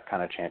to have that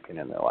kind of champion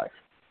in their life.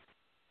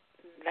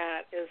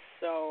 That is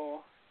so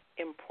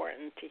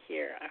important to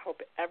hear. I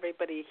hope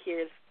everybody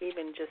hears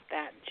even just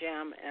that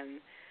gem and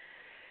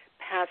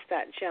pass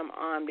that gem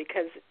on,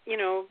 because, you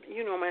know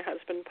my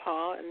husband,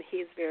 Paul, and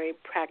he's very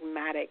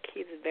pragmatic.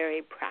 He's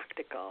very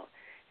practical.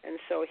 And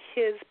so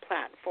his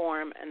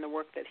platform and the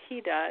work that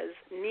he does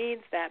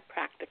needs that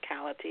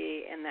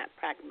practicality and that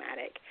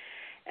pragmatic.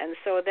 And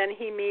so then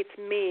he meets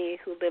me,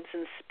 who lives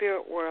in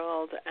spirit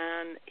world,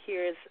 and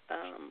hears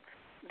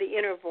the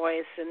inner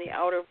voice and the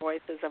outer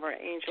voices of our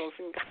angels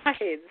and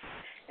guides.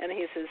 And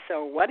he says,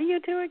 so what do you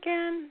do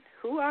again?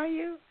 Who are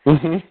you?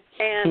 Mm-hmm.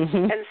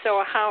 And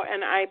so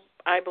I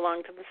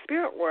belong to the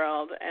spirit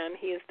world, and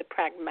he is the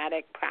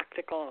pragmatic,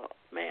 practical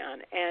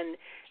man. And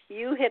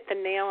you hit the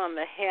nail on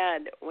the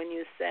head when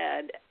you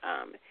said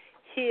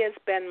he has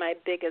been my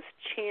biggest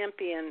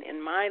champion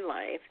in my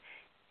life.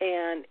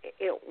 And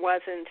it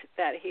wasn't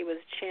that he was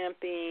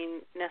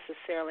championing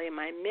necessarily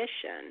my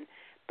mission,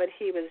 but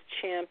he was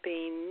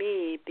championing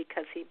me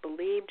because he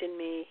believed in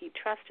me, he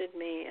trusted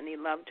me, and he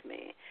loved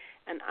me.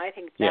 And I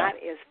think that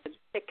is the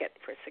ticket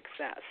for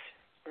success,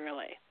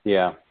 really.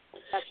 Yeah.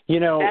 That's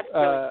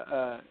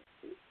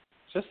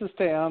just to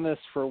stay on this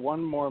for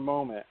one more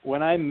moment,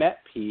 when I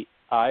met Pete,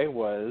 I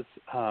was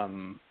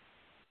uncertain.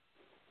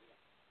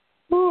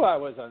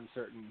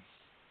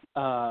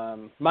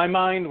 My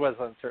mind was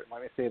uncertain,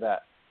 let me say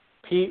that.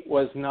 Pete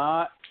was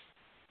not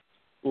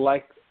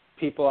like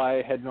people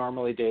I had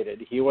normally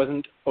dated. He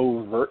wasn't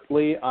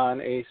overtly on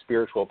a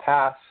spiritual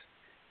path.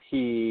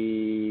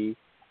 He,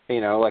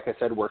 like I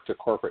said, worked a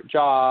corporate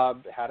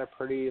job, had a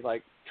pretty,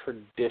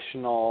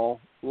 traditional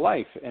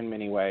life in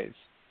many ways.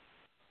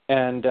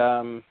 And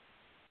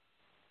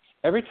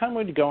every time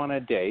we'd go on a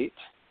date,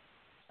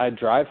 I'd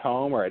drive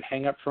home or I'd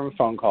hang up from a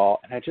phone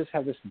call, and I'd just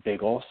have this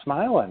big old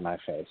smile on my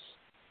face.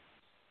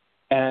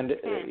 And,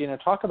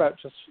 talk about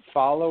just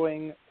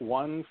following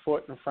one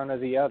foot in front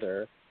of the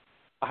other.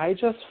 I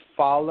just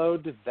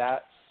followed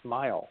that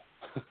smile.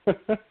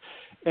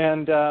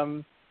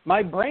 And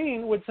my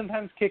brain would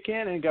sometimes kick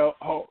in and go,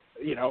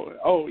 he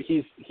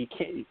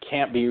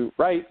can't be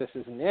right. This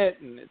isn't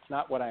it, and it's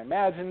not what I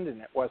imagined,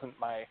 and it wasn't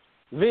my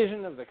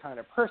vision of the kind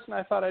of person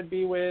I thought I'd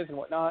be with and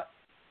whatnot.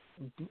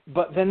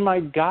 But then my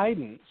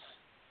guidance,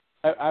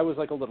 I was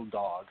like a little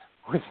dog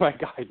with my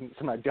guidance,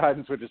 and my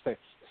guidance would just say,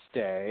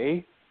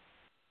 stay,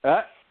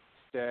 right?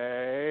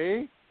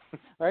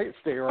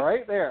 Stay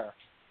right there.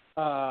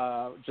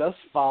 Just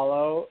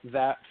follow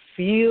that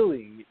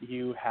feeling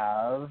you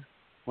have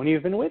when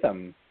you've been with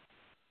them.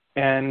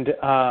 And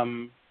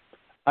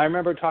I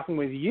remember talking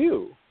with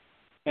you,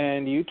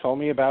 and you told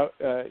me about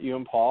you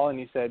and Paul, and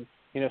you said,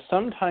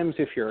 sometimes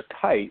if you're a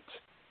kite,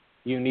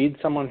 you need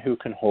someone who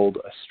can hold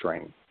a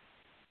string.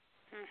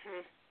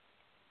 Mm-hmm.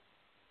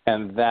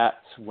 And that's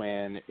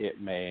when it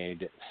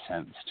made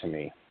sense to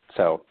me.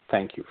 So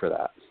thank you for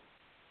that.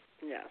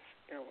 Yes,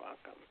 you're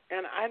welcome.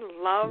 And I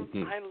love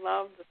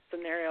the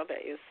scenario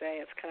that you say.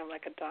 It's kind of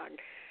like a dog.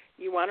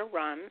 You want to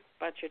run,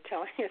 but you're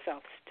telling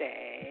yourself,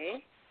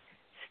 stay,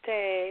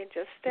 stay.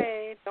 Just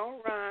stay.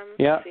 Don't run.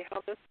 Yeah. See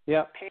how this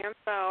Yeah. pans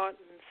out.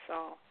 And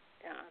so,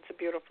 yeah, it's a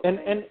beautiful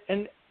thing.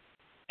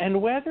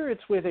 And whether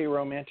it's with a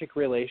romantic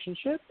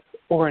relationship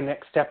or a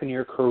next step in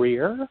your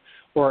career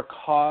or a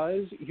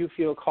cause you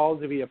feel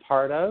called to be a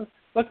part of,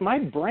 look, my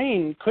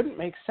brain couldn't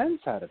make sense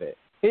out of it.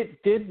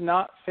 It did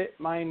not fit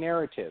my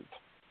narrative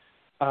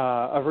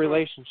of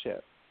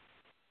relationship.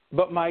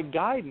 But my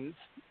guidance,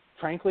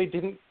 frankly,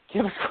 didn't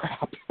give a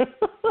crap.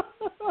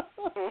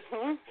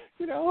 Mm-hmm.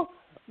 You know,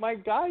 my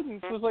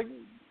guidance was like,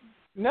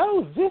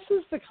 no, this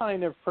is the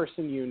kind of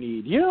person you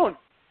need. You don't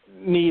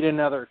need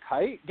another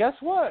kite. Guess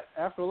what?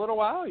 After a little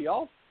while,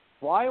 y'all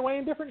fly away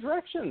in different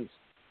directions.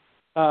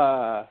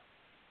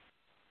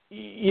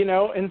 You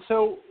know, and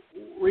so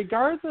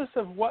regardless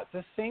of what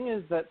the thing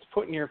is that's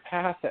put in your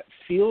path that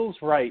feels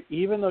right,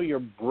 even though your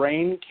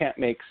brain can't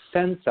make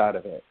sense out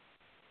of it,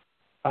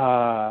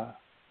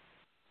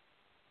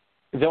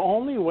 the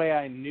only way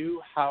I knew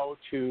how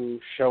to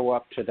show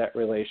up to that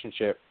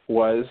relationship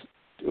was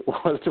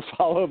to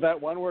follow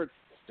that one word,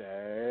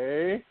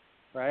 stay,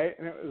 right?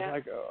 And it was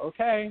like,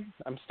 okay,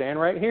 I'm staying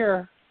right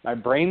here. My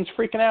brain's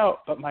freaking out,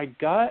 but my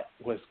gut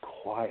was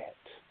quiet.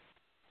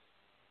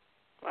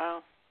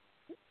 Wow.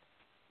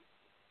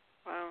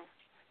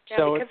 Yeah,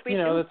 so, because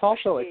it's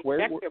also like,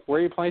 where are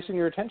you placing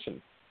your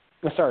attention?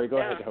 Sorry, go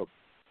ahead, Hope.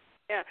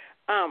 Yeah.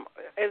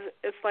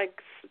 It's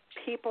like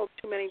people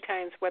too many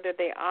times, whether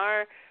they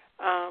are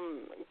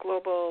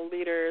global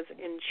leaders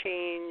in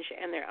change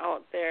and they're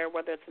out there,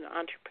 whether it's an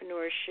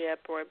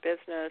entrepreneurship or a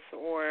business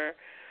or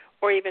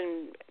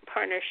even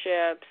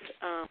partnerships,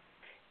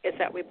 is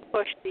that we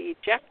push the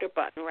ejector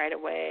button right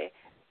away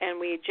and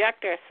we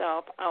eject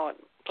ourselves out,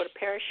 put a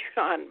parachute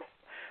on,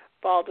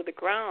 fall to the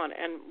ground.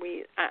 And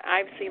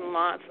I've seen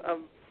lots of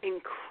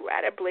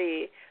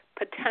incredibly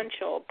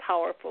potential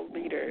powerful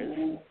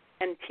leaders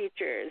and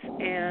teachers,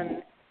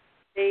 and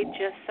they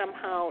just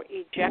somehow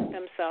eject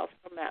themselves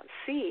from that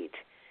seat,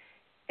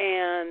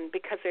 and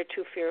because they're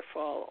too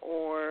fearful,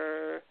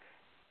 or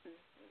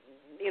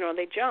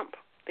they jump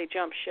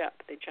ship.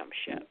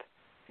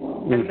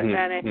 Mm-hmm. And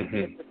then I think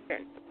it's a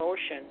certain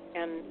emotion.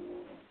 And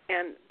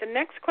the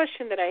next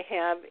question that I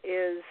have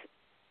is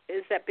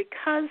that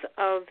because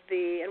of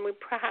and we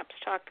perhaps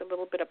talked a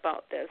little bit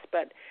about this,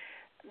 but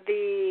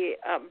the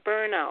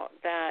burnout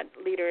that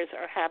leaders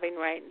are having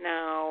right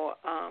now,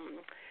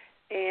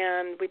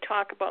 and we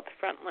talk about the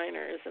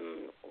frontliners,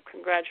 and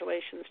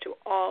congratulations to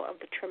all of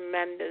the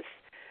tremendous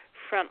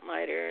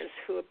frontliners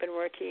who have been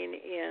working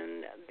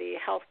in the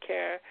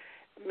healthcare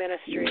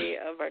ministry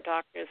of our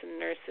doctors and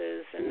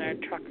nurses and our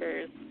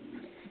truckers,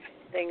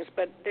 things.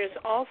 But there's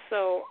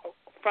also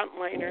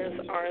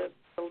frontliners are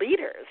the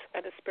leaders,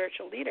 are the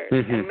spiritual leaders,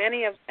 and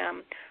many of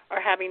them are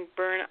having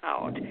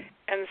burnout.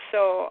 And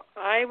so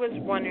I was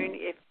wondering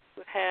if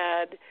you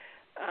had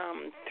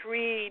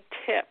 3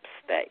 tips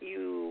that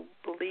you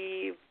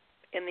believe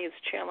in these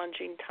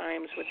challenging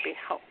times would be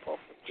helpful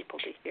for people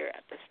to hear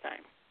at this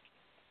time.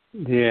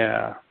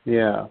 Yeah.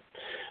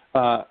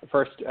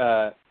 First,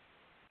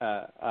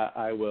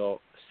 I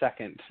will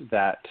second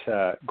that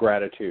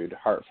gratitude,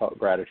 heartfelt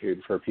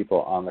gratitude for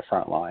people on the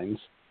front lines.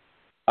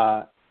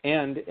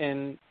 And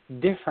in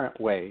different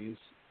ways,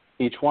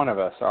 each one of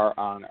us are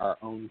on our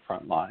own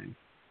front line.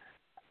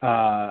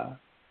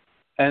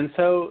 And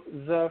so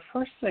the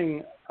first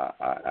thing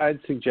I'd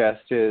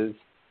suggest is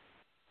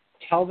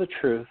tell the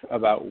truth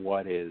about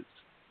what is.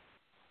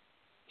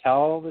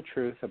 Tell the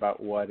truth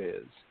about what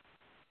is.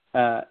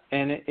 And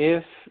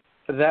if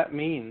that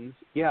means,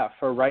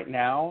 for right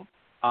now,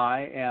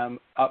 I am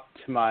up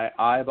to my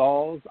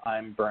eyeballs,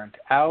 I'm burnt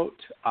out,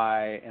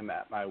 I am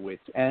at my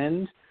wit's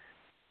end,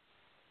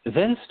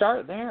 then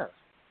start there,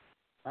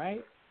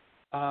 right?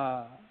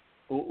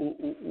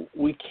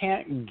 We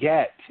can't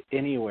get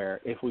anywhere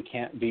if we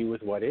can't be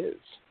with what is.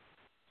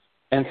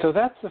 And so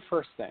that's the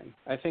first thing.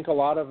 I think a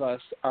lot of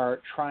us are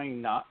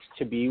trying not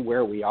to be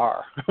where we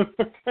are,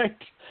 right?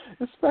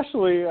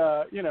 Especially,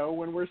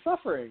 when we're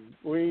suffering.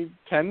 We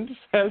tend,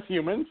 as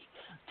humans,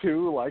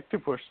 to like to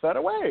push that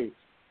away.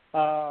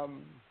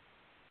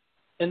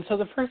 And so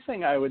the first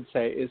thing I would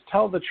say is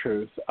tell the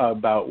truth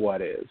about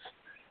what is.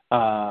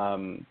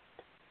 Brené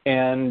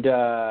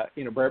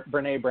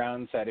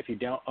Brown said, if you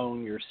don't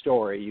own your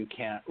story, you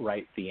can't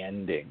write the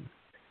ending.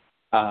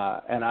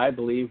 And I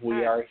believe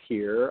we are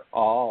here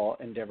all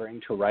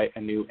endeavoring to write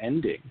a new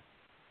ending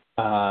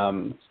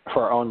for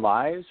our own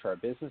lives, for our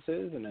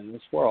businesses, and in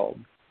this world.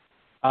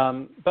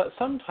 But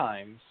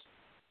sometimes,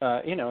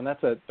 and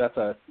that's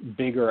a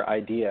bigger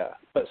idea,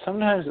 but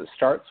sometimes it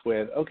starts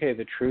with, okay,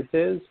 the truth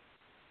is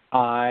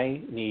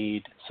I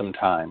need some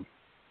time.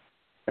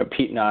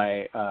 Pete and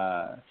I,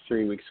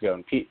 3 weeks ago,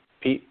 and Pete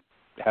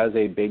has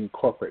a big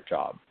corporate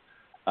job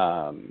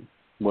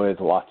with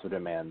lots of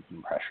demands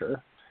and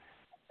pressure.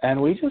 And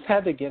we just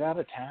had to get out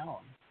of town,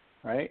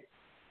 right?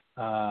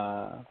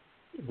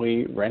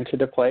 We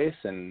rented a place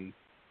and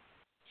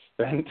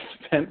spent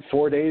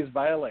 4 days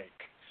by a lake.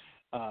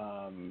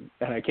 And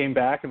I came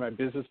back and my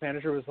business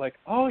manager was like,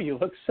 oh, you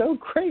look so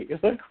great. You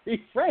look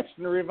refreshed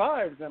and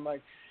revived. And I'm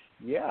like,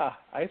 yeah,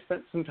 I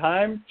spent some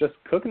time just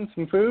cooking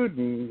some food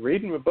and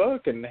reading a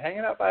book and hanging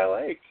out by a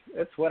lake.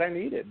 It's what I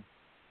needed.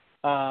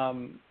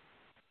 And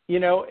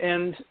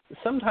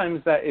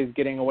sometimes that is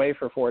getting away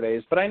for 4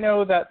 days, but I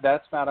know that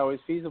that's not always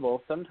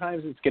feasible.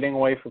 Sometimes it's getting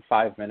away for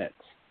 5 minutes,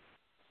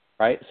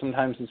 right?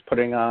 Sometimes it's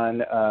putting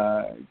on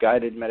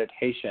guided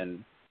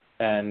meditation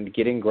and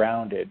getting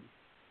grounded.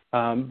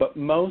 But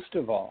most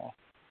of all,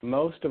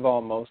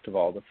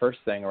 the first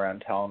thing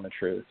around telling the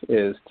truth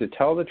is to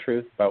tell the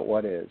truth about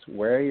what is,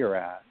 where you're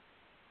at,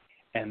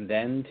 and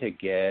then to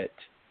get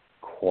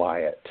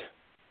quiet.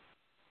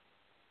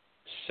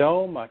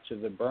 So much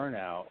of the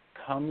burnout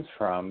comes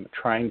from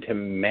trying to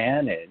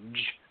manage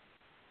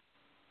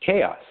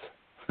chaos.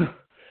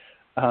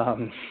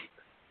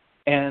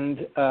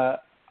 And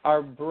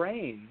our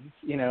brains,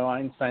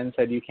 Einstein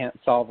said you can't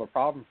solve a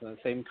problem from the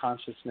same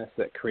consciousness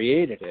that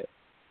created it.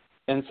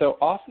 And so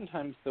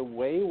oftentimes the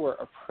way we're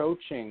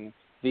approaching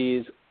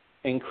these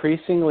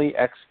increasingly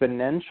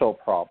exponential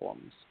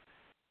problems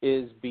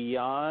is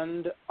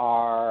beyond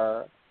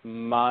our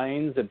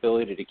mind's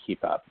ability to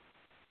keep up,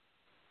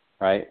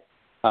 right?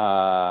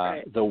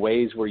 The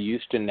ways we're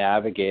used to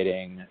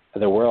navigating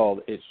the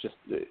world,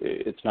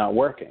 it's not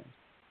working.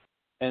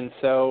 And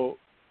so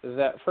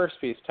that first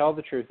piece, tell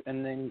the truth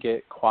and then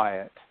get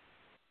quiet.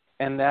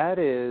 And that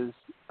is,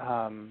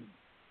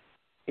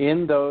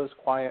 in those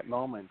quiet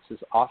moments is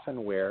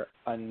often where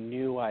a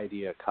new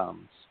idea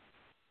comes.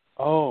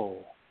 Oh,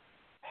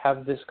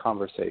 have this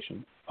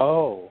conversation.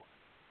 Oh,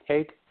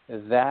 take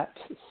that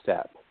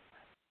step.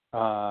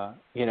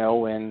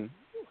 When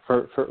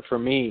for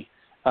me,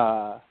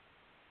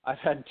 I've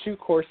had 2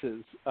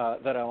 courses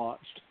that I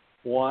launched.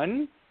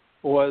 One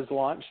was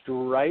launched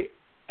right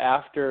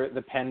after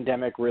the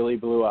pandemic really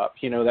blew up.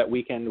 That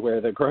weekend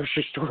where the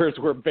grocery stores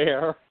were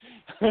bare.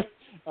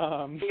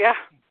 Yeah.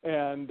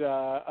 And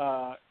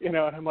and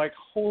I'm like,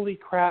 holy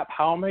crap!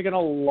 How am I going to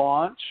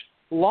launch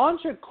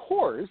a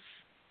course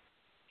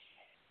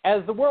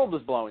as the world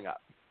was blowing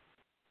up,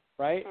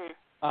 right?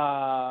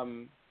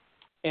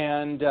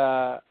 And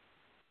I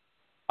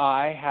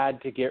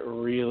had to get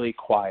really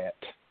quiet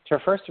to,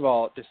 first of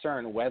all,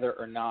 discern whether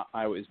or not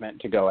I was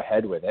meant to go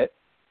ahead with it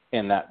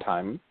in that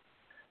time.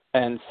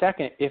 And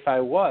second, if I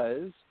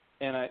was,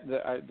 and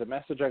the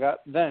message I got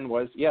then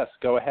was, yes,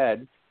 go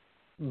ahead.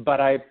 But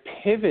I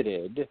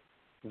pivoted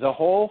the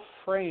whole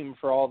frame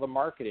for all the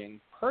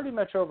marketing pretty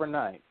much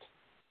overnight.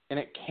 And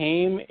it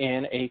came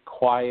in a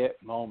quiet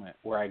moment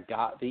where I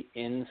got the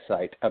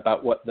insight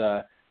about what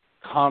the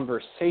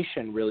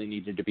conversation really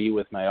needed to be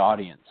with my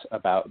audience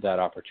about that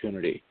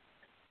opportunity.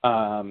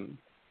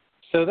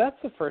 So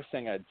that's the first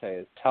thing I'd say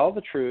is tell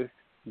the truth,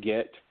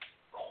 get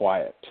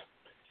quiet.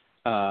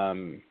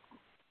 One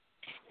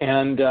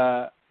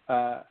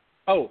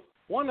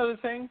other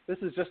thing, this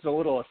is just a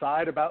little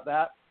aside about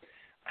that.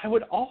 I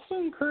would also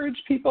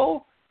encourage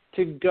people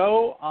to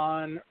go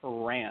on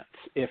rants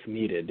if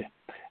needed.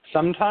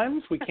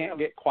 Sometimes we can't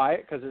get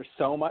quiet because there's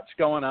so much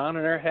going on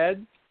in our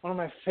head. One of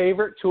my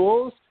favorite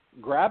tools,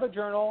 grab a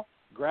journal,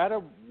 grab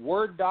a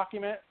Word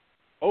document,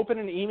 open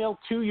an email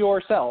to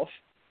yourself,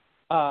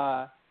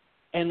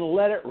 and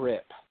let it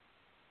rip.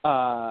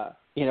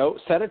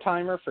 Set a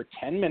timer for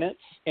 10 minutes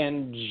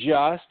and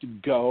just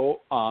go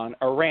on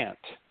a rant.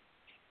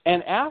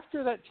 And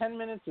after that 10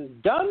 minutes is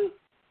done,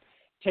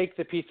 take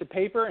the piece of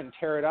paper and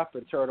tear it up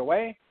or throw it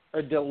away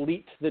or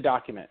delete the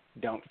document.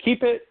 Don't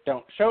keep it.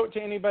 Don't show it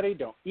to anybody.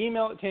 Don't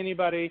email it to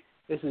anybody.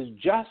 This is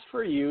just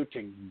for you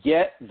to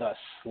get the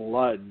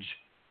sludge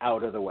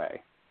out of the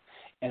way.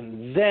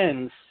 And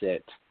then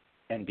sit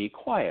and be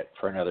quiet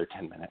for another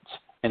 10 minutes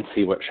and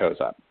see what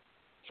shows up.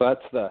 So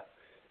that's the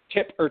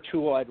tip or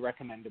tool I'd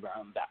recommend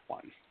around that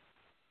one.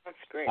 That's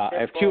great. I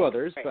have 2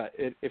 others, but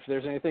if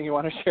there's anything you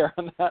want to share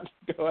on that,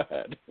 go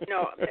ahead.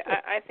 No,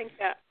 I think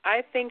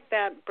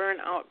that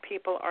burnout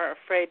people are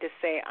afraid to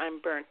say I'm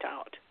burnt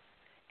out,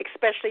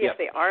 especially if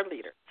they are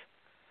leaders,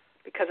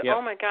 because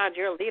oh my God,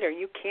 you're a leader,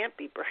 you can't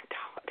be burnt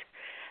out,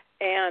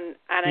 and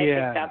I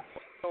think that's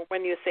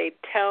when you say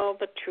tell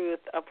the truth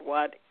of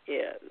what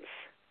is.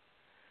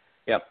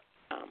 Yep.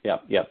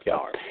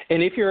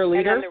 And if you're a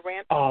leader,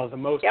 the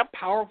most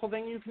powerful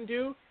thing you can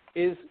do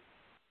is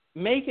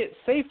make it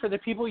safe for the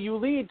people you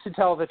lead to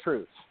tell the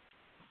truth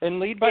and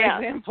lead by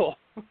example.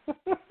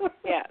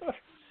 Yes.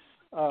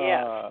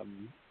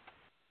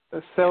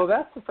 So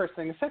that's the first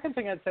thing. The second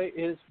thing I'd say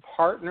is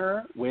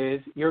partner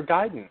with your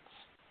guidance.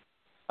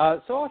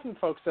 So often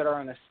folks that are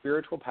on a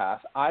spiritual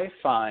path, I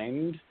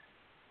find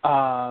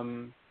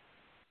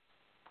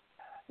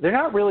they're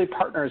not really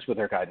partners with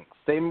their guidance.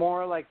 They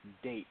more like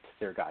date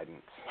their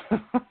guidance.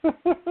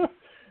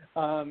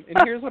 And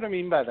here's what I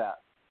mean by that.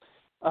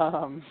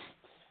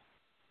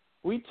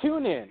 We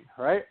tune in,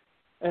 right?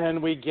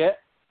 And we get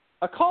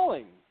a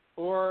calling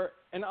or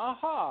an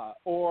aha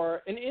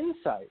or an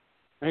insight.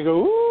 And we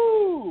go,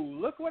 ooh,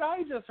 look what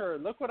I just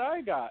heard. Look what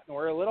I got. And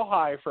we're a little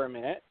high for a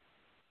minute.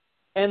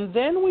 And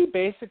then we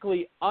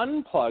basically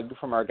unplug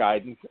from our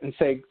guidance and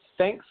say,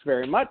 thanks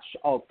very much.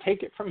 I'll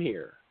take it from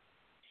here.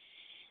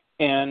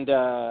 And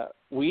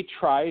we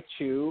try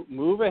to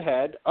move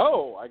ahead.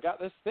 Oh, I got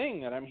this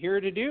thing that I'm here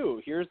to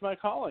do. Here's my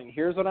calling.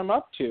 Here's what I'm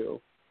up to.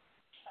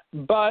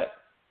 But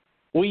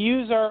we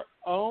use our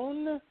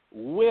own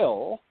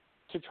will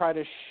to try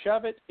to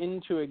shove it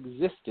into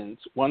existence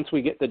once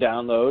we get the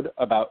download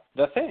about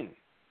the thing.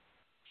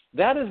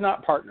 That is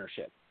not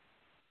partnership,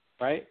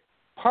 right?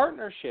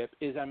 Partnership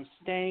is I'm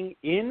staying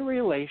in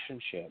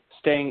relationship,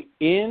 staying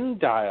in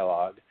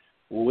dialogue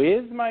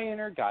with my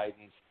inner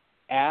guidance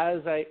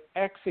as I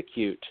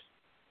execute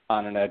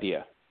on an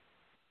idea.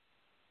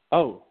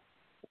 Oh,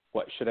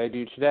 what should I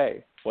do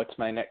today? What's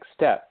my next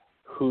step?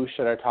 Who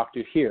should I talk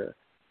to here,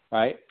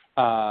 right?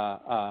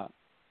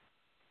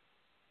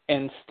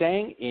 And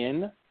staying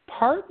in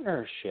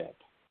partnership.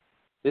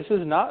 This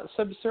is not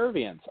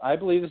subservience. I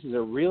believe this is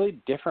a really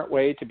different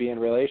way to be in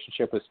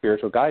relationship with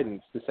spiritual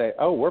guidance, to say,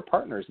 oh, we're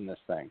partners in this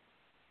thing,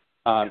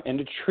 and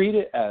to treat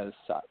it as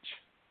such.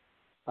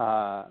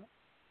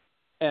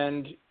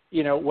 And,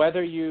 you know,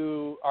 whether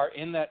you are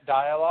in that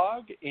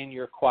dialogue in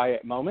your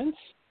quiet moments,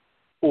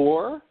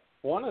 or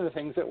one of the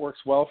things that works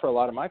well for a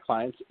lot of my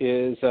clients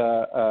is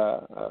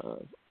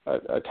a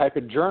type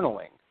of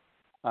journaling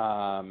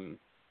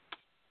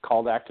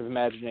called active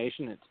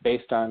imagination. It's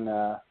based on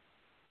a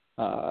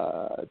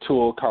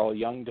tool Carl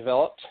Jung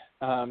developed.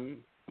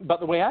 But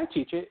the way I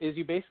teach it is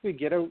you basically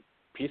get a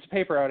piece of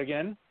paper out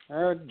again,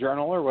 or a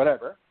journal or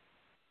whatever,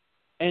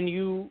 and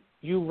you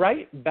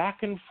write back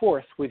and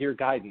forth with your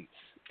guidance.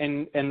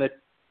 And the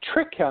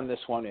trick on this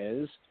one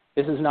is,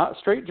 this is not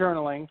straight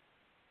journaling.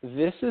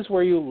 This is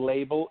where you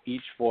label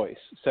each voice.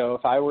 So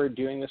if I were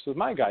doing this with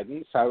my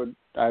guidance, I would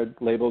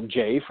label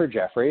J for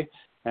Jeffrey,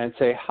 and I'd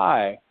say,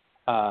 hi,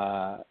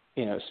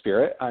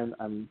 Spirit,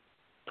 I'm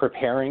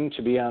preparing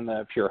to be on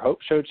the Pure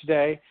Hope show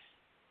today.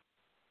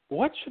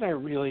 What should I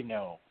really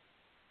know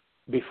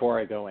before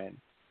I go in?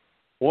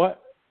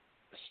 What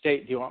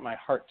state do you want my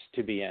heart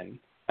to be in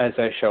as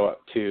I show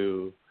up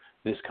to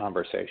this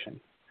conversation?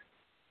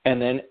 And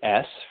then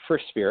S for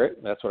Spirit,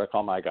 that's what I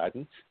call my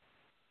guidance.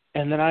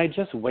 And then I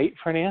just wait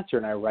for an answer,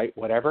 and I write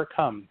whatever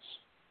comes,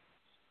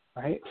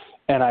 right?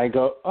 And I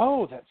go,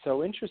 oh, that's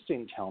so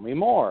interesting. Tell me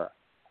more.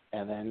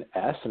 And then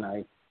S, and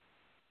I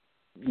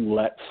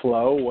let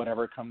flow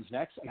whatever comes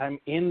next. And I'm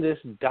in this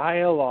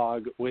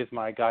dialogue with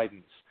my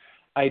guidance.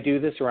 I do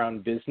this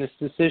around business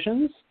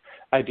decisions.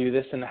 I do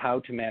this in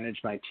how to manage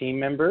my team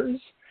members.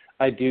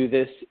 I do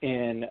this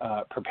in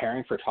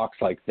preparing for talks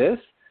like this.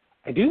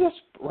 I do this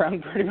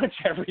around pretty much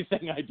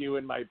everything I do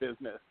in my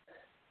business.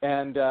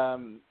 And,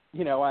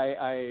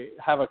 I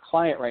have a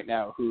client right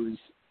now who's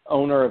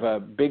owner of a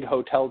big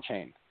hotel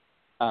chain,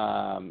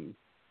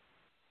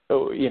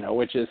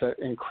 which is an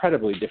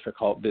incredibly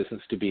difficult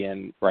business to be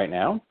in right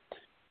now.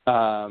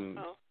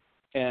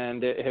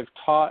 And have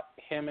taught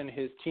him and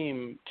his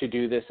team to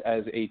do this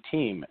as a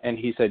team. And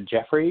he said,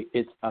 Jeffrey,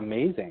 it's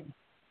amazing.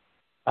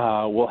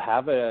 We'll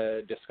have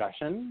a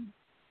discussion.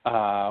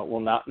 We'll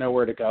not know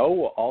where to go.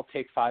 We'll all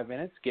take 5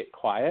 minutes, get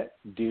quiet,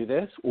 do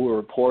this. We'll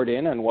report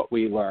in on what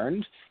we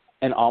learned.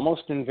 And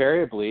almost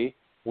invariably,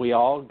 we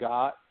all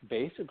got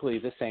basically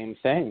the same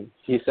thing.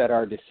 He said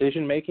our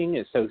decision-making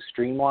is so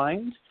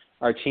streamlined.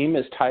 Our team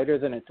is tighter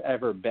than it's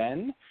ever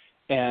been.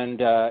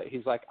 And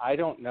he's like, I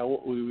don't know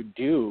what we would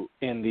do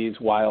in these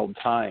wild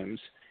times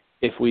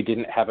if we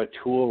didn't have a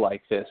tool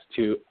like this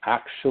to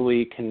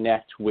actually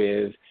connect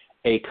with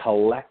a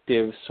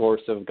collective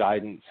source of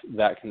guidance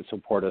that can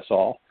support us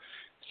all.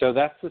 So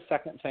that's the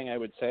second thing I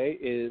would say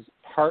is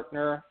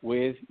partner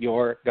with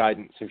your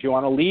guidance. If you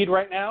want to lead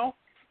right now,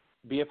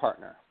 be a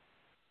partner.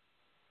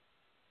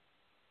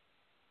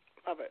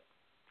 Love it.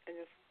 I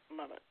just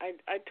love it.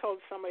 I told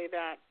somebody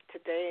that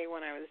today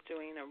when I was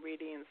doing a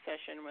reading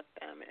session with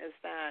them, is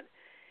that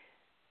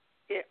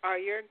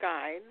are your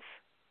guides,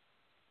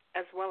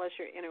 as well as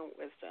your inner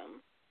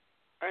wisdom,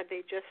 are they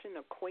just an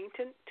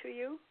acquaintance to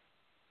you?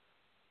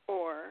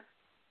 Or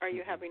are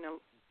you having a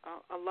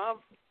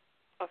love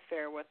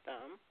affair with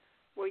them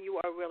where you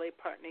are really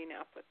partnering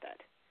up with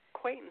that?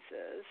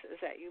 Acquaintances is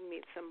that you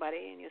meet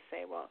somebody and you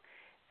say, well,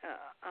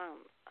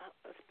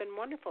 it's been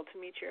wonderful to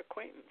meet your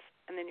acquaintance,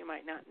 and then you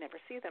might never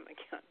see them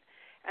again.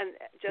 And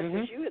just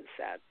as you had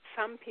said,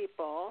 some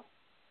people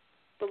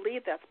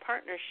believe that's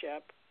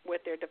partnership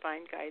with their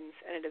divine guidance,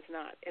 and it is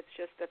not. It's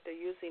just that they're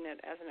using it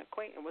as an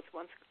acquaintance. It was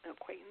once an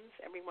acquaintance,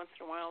 every once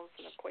in a while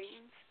it's an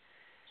acquaintance.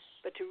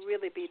 But to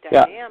really be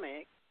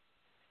dynamic,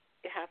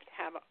 you have to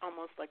have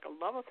almost like a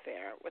love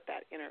affair with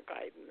that inner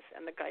guidance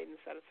and the guidance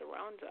that is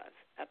around us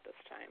at this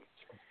time.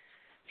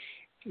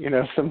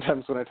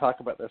 Sometimes when I talk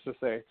about this, I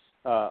say,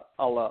 a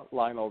la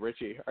Lionel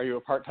Richie, are you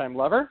a part-time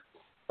lover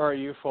or are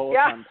you a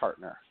full-time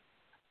partner?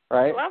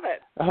 Right? Love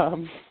it.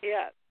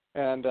 Yeah.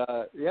 And,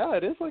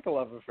 it is like a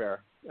love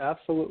affair.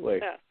 Absolutely.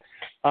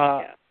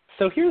 Yeah.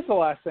 So here's the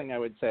last thing I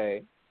would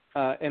say,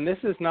 and this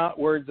is not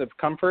words of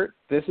comfort.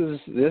 This is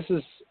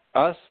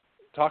us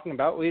talking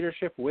about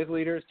leadership with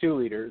leaders, to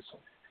leaders.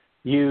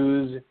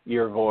 Use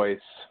your voice.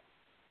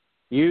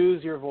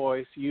 Use your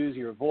voice, use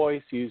your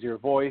voice, use your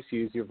voice,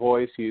 use your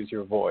voice, use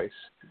your voice.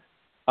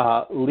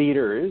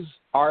 Leaders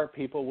are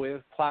people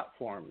with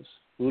platforms.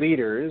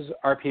 Leaders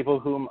are people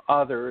whom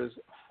others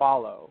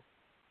follow.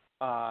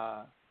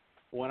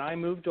 When I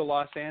moved to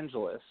Los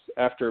Angeles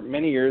after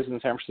many years in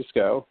San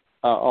Francisco,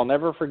 I'll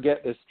never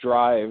forget this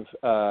drive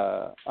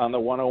on the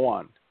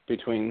 101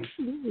 between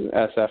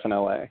SF and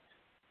LA.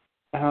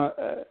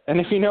 And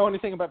if you know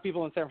anything about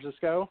people in San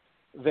Francisco,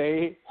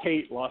 they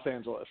hate Los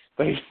Angeles.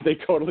 They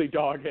totally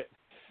dog it.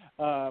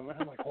 And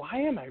I'm like, why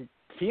am I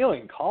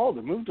feeling called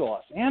to move to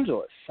Los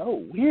Angeles?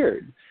 So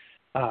weird.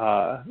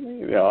 I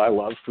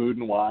love food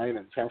and wine,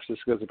 and San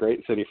Francisco is a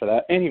great city for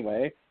that.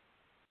 Anyway,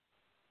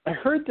 I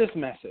heard this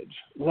message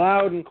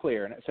loud and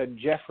clear, and it said,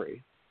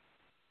 Jeffrey,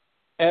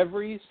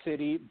 every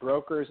city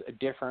brokers a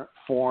different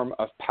form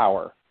of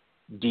power.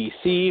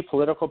 D.C.,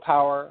 political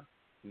power.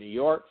 New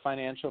York,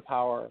 financial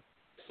power.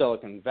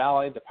 Silicon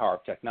Valley, the power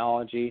of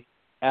technology.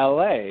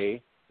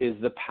 L.A. is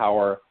the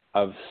power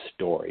of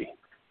story.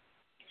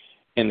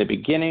 In the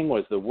beginning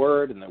was the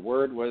Word, and the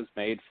Word was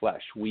made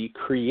flesh. We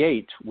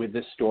create with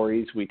the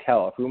stories we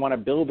tell. If we want to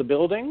build a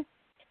building,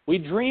 we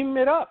dream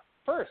it up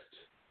first.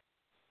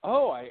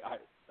 Oh,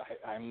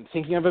 I'm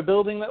thinking of a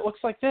building that looks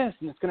like this,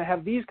 and it's going to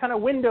have these kind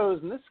of windows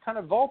and this kind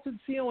of vaulted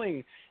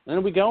ceiling. And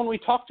then we go and we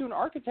talk to an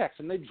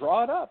architect, and they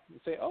draw it up and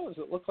say, oh, does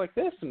it look like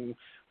this? And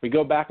we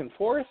go back and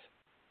forth.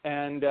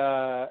 And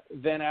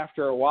then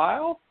after a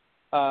while,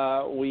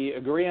 we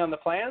agree on the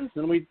plans,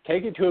 and we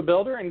take it to a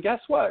builder, and guess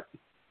what?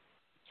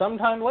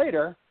 Sometime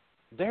later,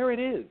 there it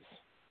is.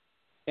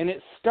 And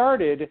it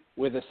started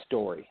with a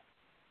story.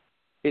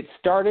 It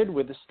started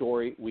with a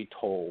story we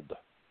told.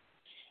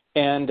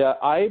 And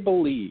I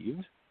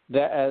believe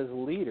that as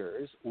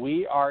leaders,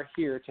 we are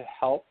here to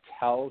help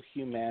tell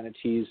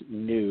humanity's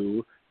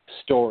new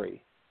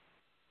story.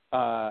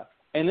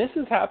 And this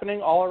is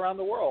happening all around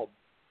the world.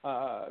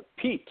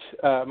 Pete,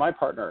 my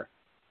partner,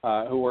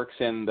 who works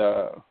in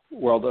the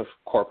world of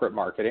corporate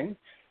marketing,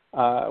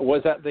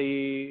 was at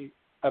the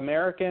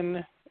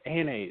American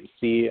ANAs,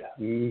 the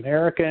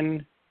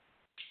American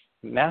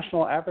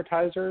National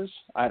Advertisers,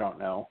 I don't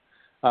know,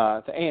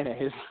 the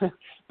ANAs,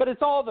 but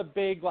it's all the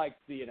big, like,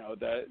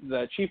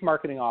 the chief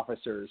marketing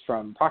officers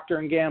from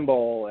Procter &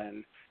 Gamble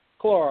and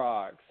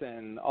Clorox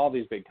and all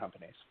these big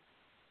companies.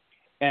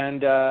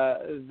 And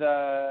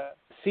the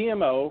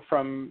CMO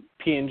from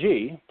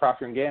P&G,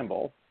 Procter &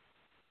 Gamble,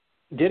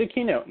 did a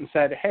keynote and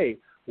said, hey,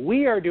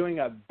 we are doing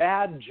a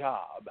bad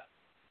job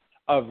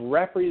of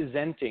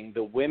representing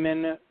the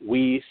women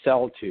we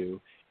sell to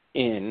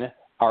in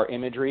our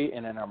imagery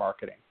and in our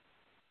marketing.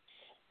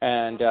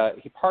 And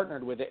he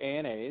partnered with the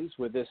ANAs,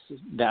 with this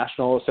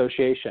national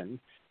association,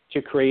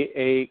 to create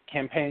a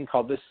campaign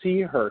called the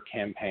See Her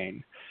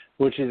campaign,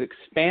 which is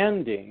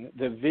expanding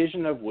the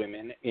vision of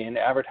women in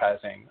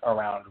advertising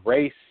around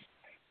race,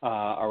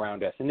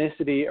 around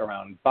ethnicity,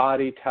 around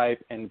body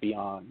type, and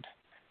beyond.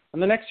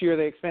 And the next year,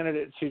 they expanded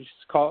it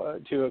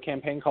to a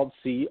campaign called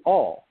See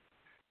All.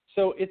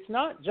 So it's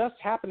not just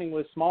happening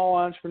with small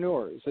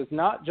entrepreneurs. It's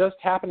not just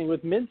happening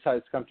with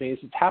mid-sized companies.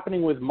 It's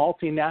happening with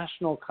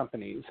multinational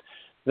companies,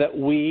 that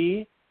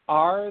we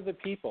are the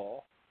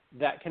people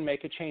that can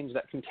make a change,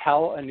 that can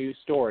tell a new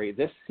story.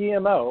 This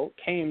CMO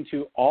came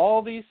to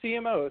all these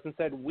CMOs and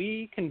said,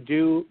 we can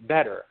do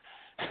better.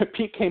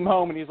 Pete came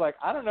home and he's like,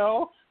 I don't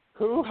know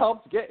who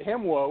helped get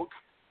him woke,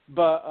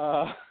 but,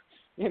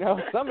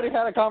 somebody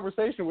had a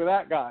conversation with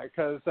that guy,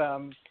 because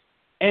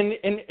and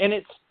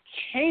it's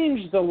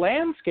changed the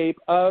landscape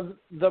of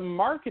the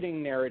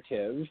marketing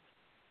narrative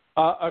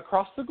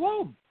across the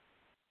globe.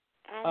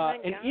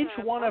 And each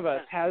one of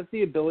us has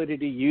the ability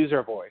to use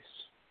our voice.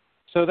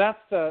 So that's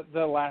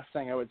the last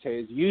thing I would say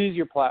is use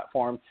your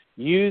platform,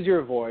 use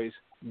your voice,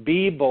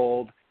 be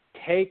bold,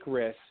 take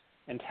risks,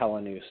 and tell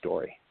a new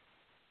story.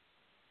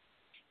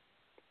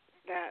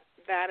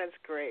 That is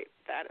great.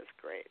 That is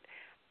great.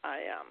 I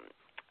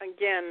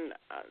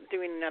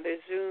doing another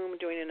Zoom,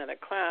 doing another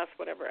class,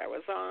 whatever I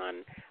was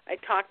on, I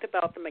talked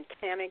about the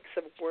mechanics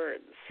of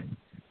words,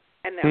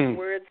 and that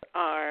words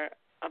are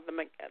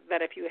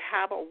that if you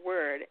have a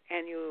word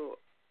and you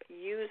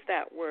use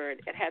that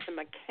word, it has the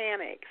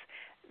mechanics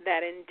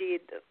that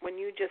indeed, when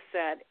you just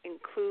said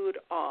includes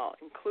all,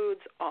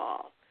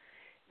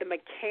 the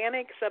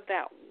mechanics of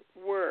that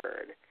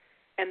word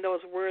and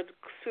those words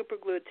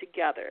superglued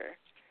together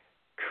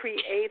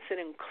creates an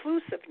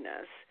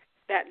inclusiveness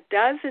that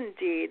does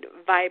indeed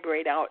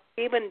vibrate out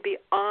even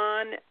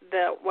beyond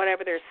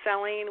whatever they're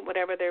selling,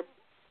 whatever they're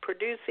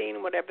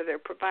producing, whatever they're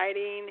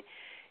providing.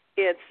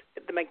 It's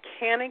the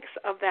mechanics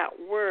of that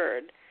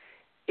word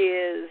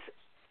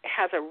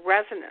has a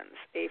resonance,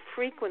 a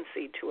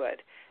frequency to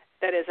it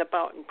that is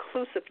about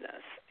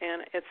inclusiveness.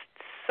 And it's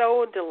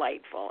so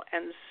delightful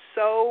and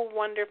so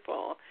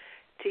wonderful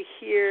to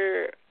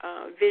hear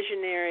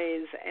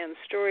visionaries and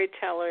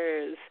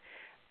storytellers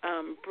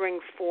bring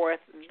forth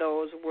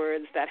those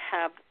words that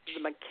have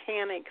the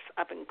mechanics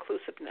of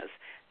inclusiveness,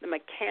 the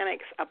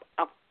mechanics of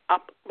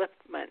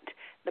upliftment,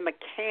 the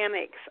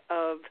mechanics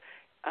of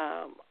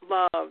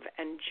love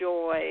and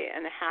joy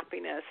and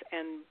happiness,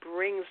 and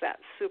brings that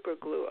super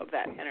glue of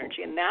that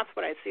energy. And that's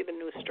what I see the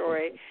new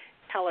story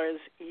storytellers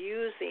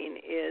using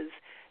is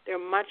they're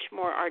much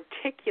more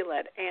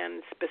articulate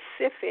and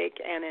specific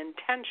and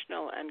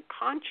intentional and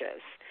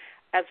conscious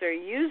as they're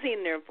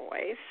using their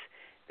voice,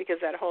 because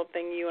that whole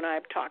thing you and I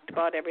have talked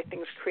about,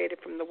 everything's created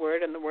from the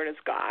Word and the Word is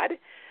God.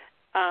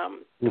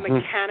 The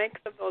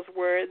mechanics of those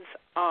words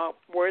are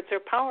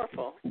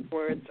powerful.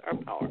 Words are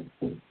powerful.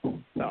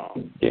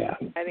 So yeah,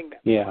 I think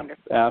that's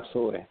wonderful.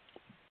 Absolutely.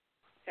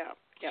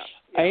 Yeah.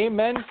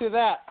 Amen to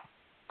that.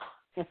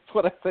 That's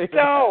what I say.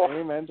 So,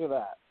 amen to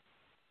that.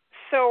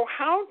 So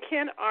how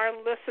can our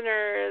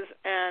listeners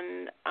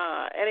and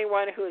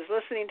anyone who is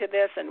listening to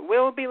this and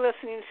will be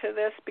listening to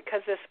this,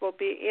 because this will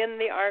be in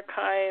the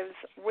archives,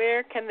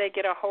 where can they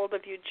get a hold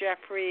of you,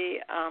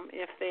 Jeffrey,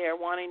 if they are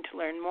wanting to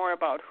learn more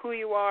about who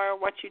you are,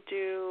 what you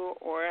do,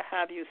 or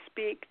have you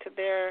speak to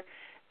their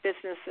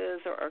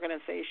businesses or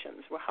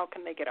organizations? Well, how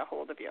can they get a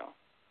hold of you?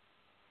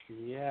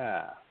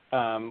 Yeah.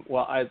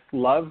 Well, I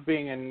love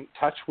being in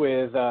touch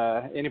with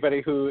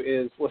anybody who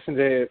is listening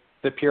to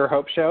the Pure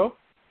Hope Show.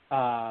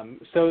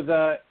 So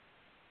the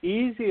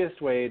easiest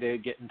way to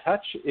get in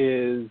touch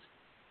is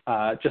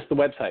just the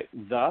website,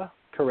 The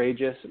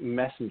Courageous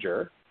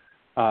Messenger,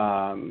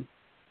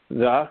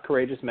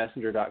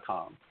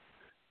 thecourageousmessenger.com.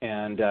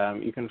 And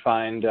you can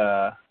find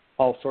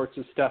all sorts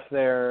of stuff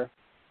there.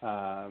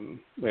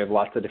 We have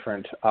lots of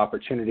different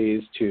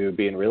opportunities to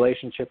be in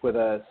relationship with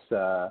us,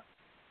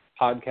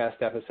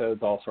 podcast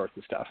episodes, all sorts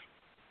of stuff.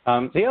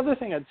 The other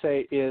thing I'd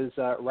say is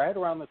right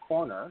around the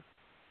corner,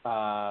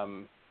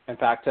 in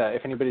fact,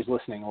 if anybody's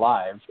listening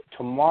live,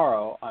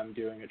 tomorrow I'm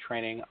doing a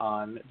training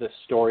on the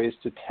stories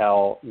to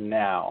tell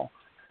now.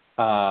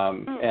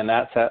 And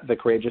that's at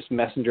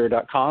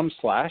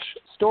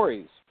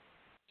thecourageousmessenger.com/stories.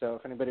 So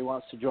if anybody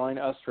wants to join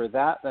us for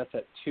that, that's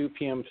at 2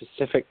 p.m.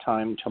 Pacific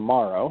time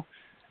tomorrow.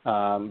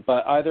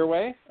 But either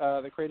way,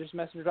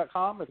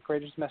 thecourageousmessenger.com or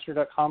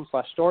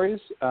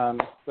thecourageousmessenger.com/stories.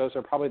 Those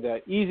are probably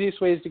the easiest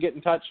ways to get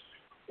in touch.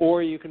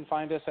 Or you can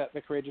find us at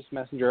The Courageous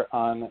Messenger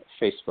on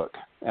Facebook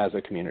as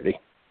a community.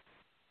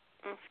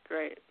 That's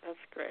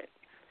great.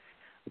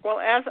 Well,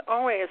 as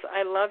always,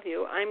 I love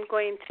you. I'm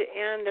going to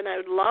end, and I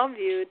would love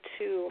you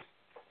to,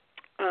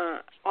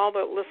 all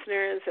the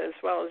listeners, as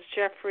well as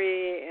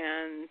Jeffrey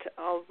and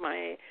all of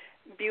my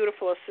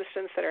beautiful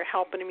assistants that are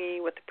helping me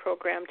with the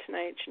program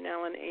tonight,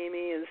 Janelle and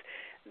Amy, is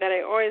that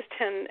I always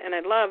tend, and I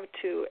love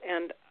to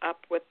end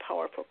up with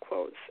powerful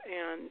quotes.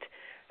 And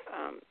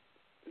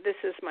this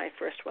is my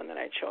first one that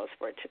I chose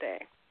for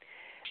today.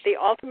 The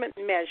ultimate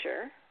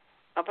measure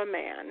of a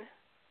man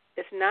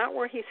is not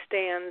where he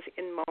stands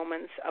in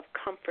moments of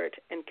comfort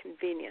and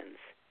convenience,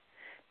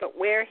 but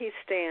where he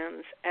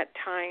stands at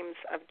times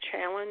of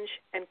challenge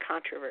and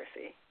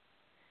controversy.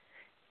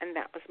 And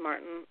that was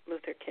Martin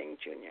Luther King,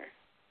 Jr.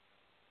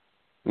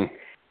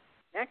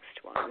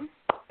 Next one.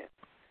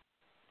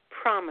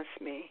 Promise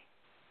me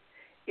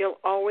you'll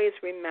always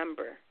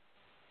remember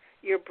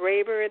you're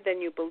braver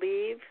than you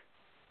believe,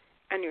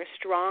 and you're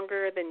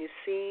stronger than you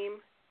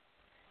seem,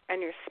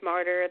 and you're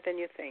smarter than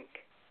you think.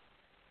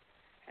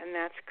 And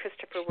that's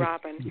Christopher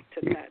Robin who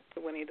said that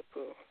to Winnie the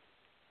Pooh.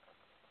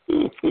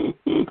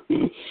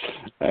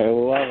 I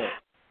love it.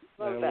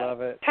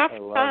 Love it. Tough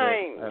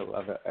times. I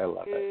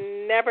love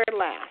it. Never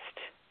last,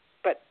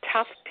 but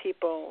tough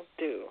people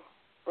do.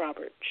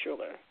 Robert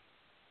Schuller.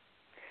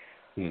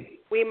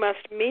 We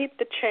must meet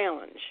the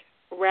challenge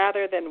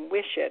rather than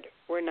wish it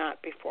were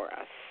not before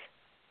us.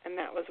 And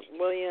that was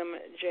William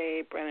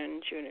J.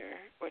 Brennan, Jr.,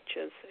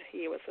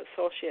 he was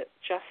Associate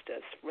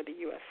Justice for the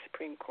U.S.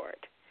 Supreme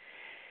Court.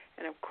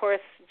 And, of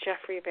course,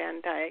 Jeffrey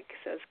Van Dyk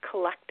says,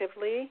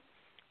 collectively,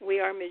 we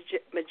are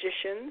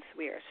magicians,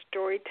 we are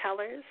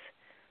storytellers,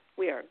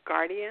 we are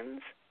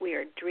guardians, we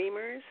are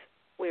dreamers,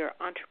 we are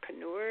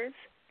entrepreneurs,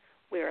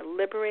 we are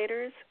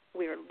liberators,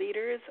 we are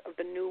leaders of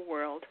the new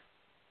world.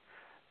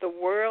 The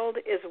world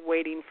is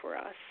waiting for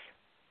us,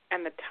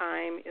 and the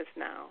time is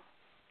now.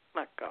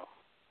 Let go.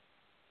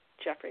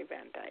 Jeffrey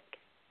Van Dyk.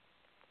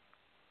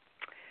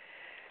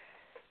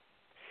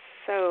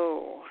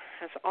 So,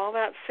 as all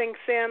that sinks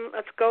in,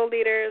 let's go,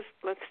 leaders.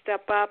 Let's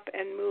step up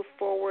and move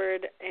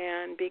forward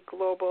and be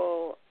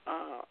global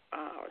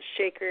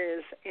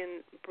shakers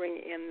and bring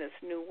in this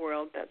new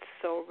world that's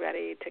so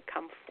ready to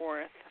come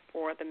forth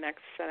for the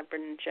next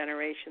 7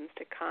 generations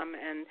to come.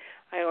 And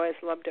I always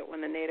loved it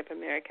when the Native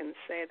Americans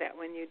say that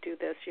when you do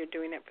this, you're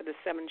doing it for the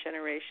 7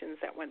 generations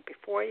that went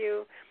before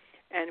you,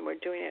 and we're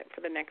doing it for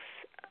the next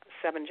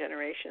 7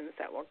 generations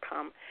that will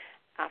come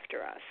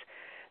after us.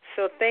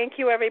 So thank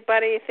you,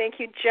 everybody. Thank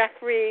you,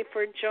 Jeffrey,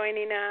 for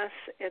joining us.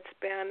 It's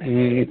been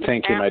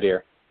thank you, my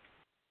dear.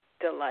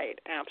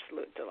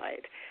 Absolute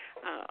delight.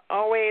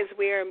 Always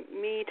we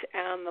meet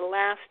on the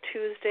last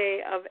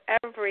Tuesday of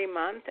every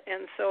month,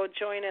 and so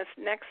join us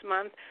next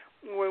month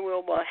where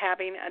we'll be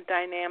having a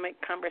dynamic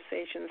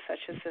conversation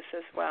such as this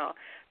as well.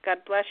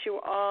 God bless you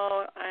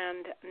all,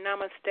 and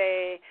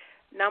namaste,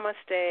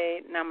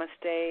 namaste,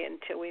 namaste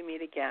until we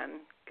meet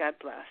again. God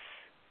bless.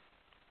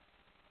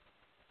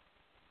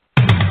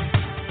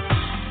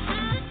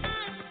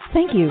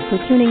 Thank you for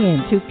tuning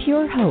in to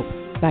Pure Hope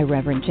by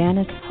Reverend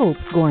Janice Hope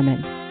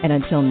Gorman. And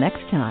until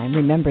next time,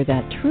 remember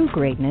that true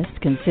greatness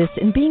consists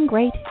in being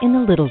great in the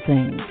little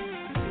things.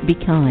 Be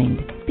kind,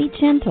 be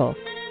gentle,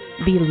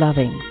 be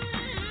loving,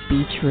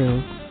 be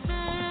true.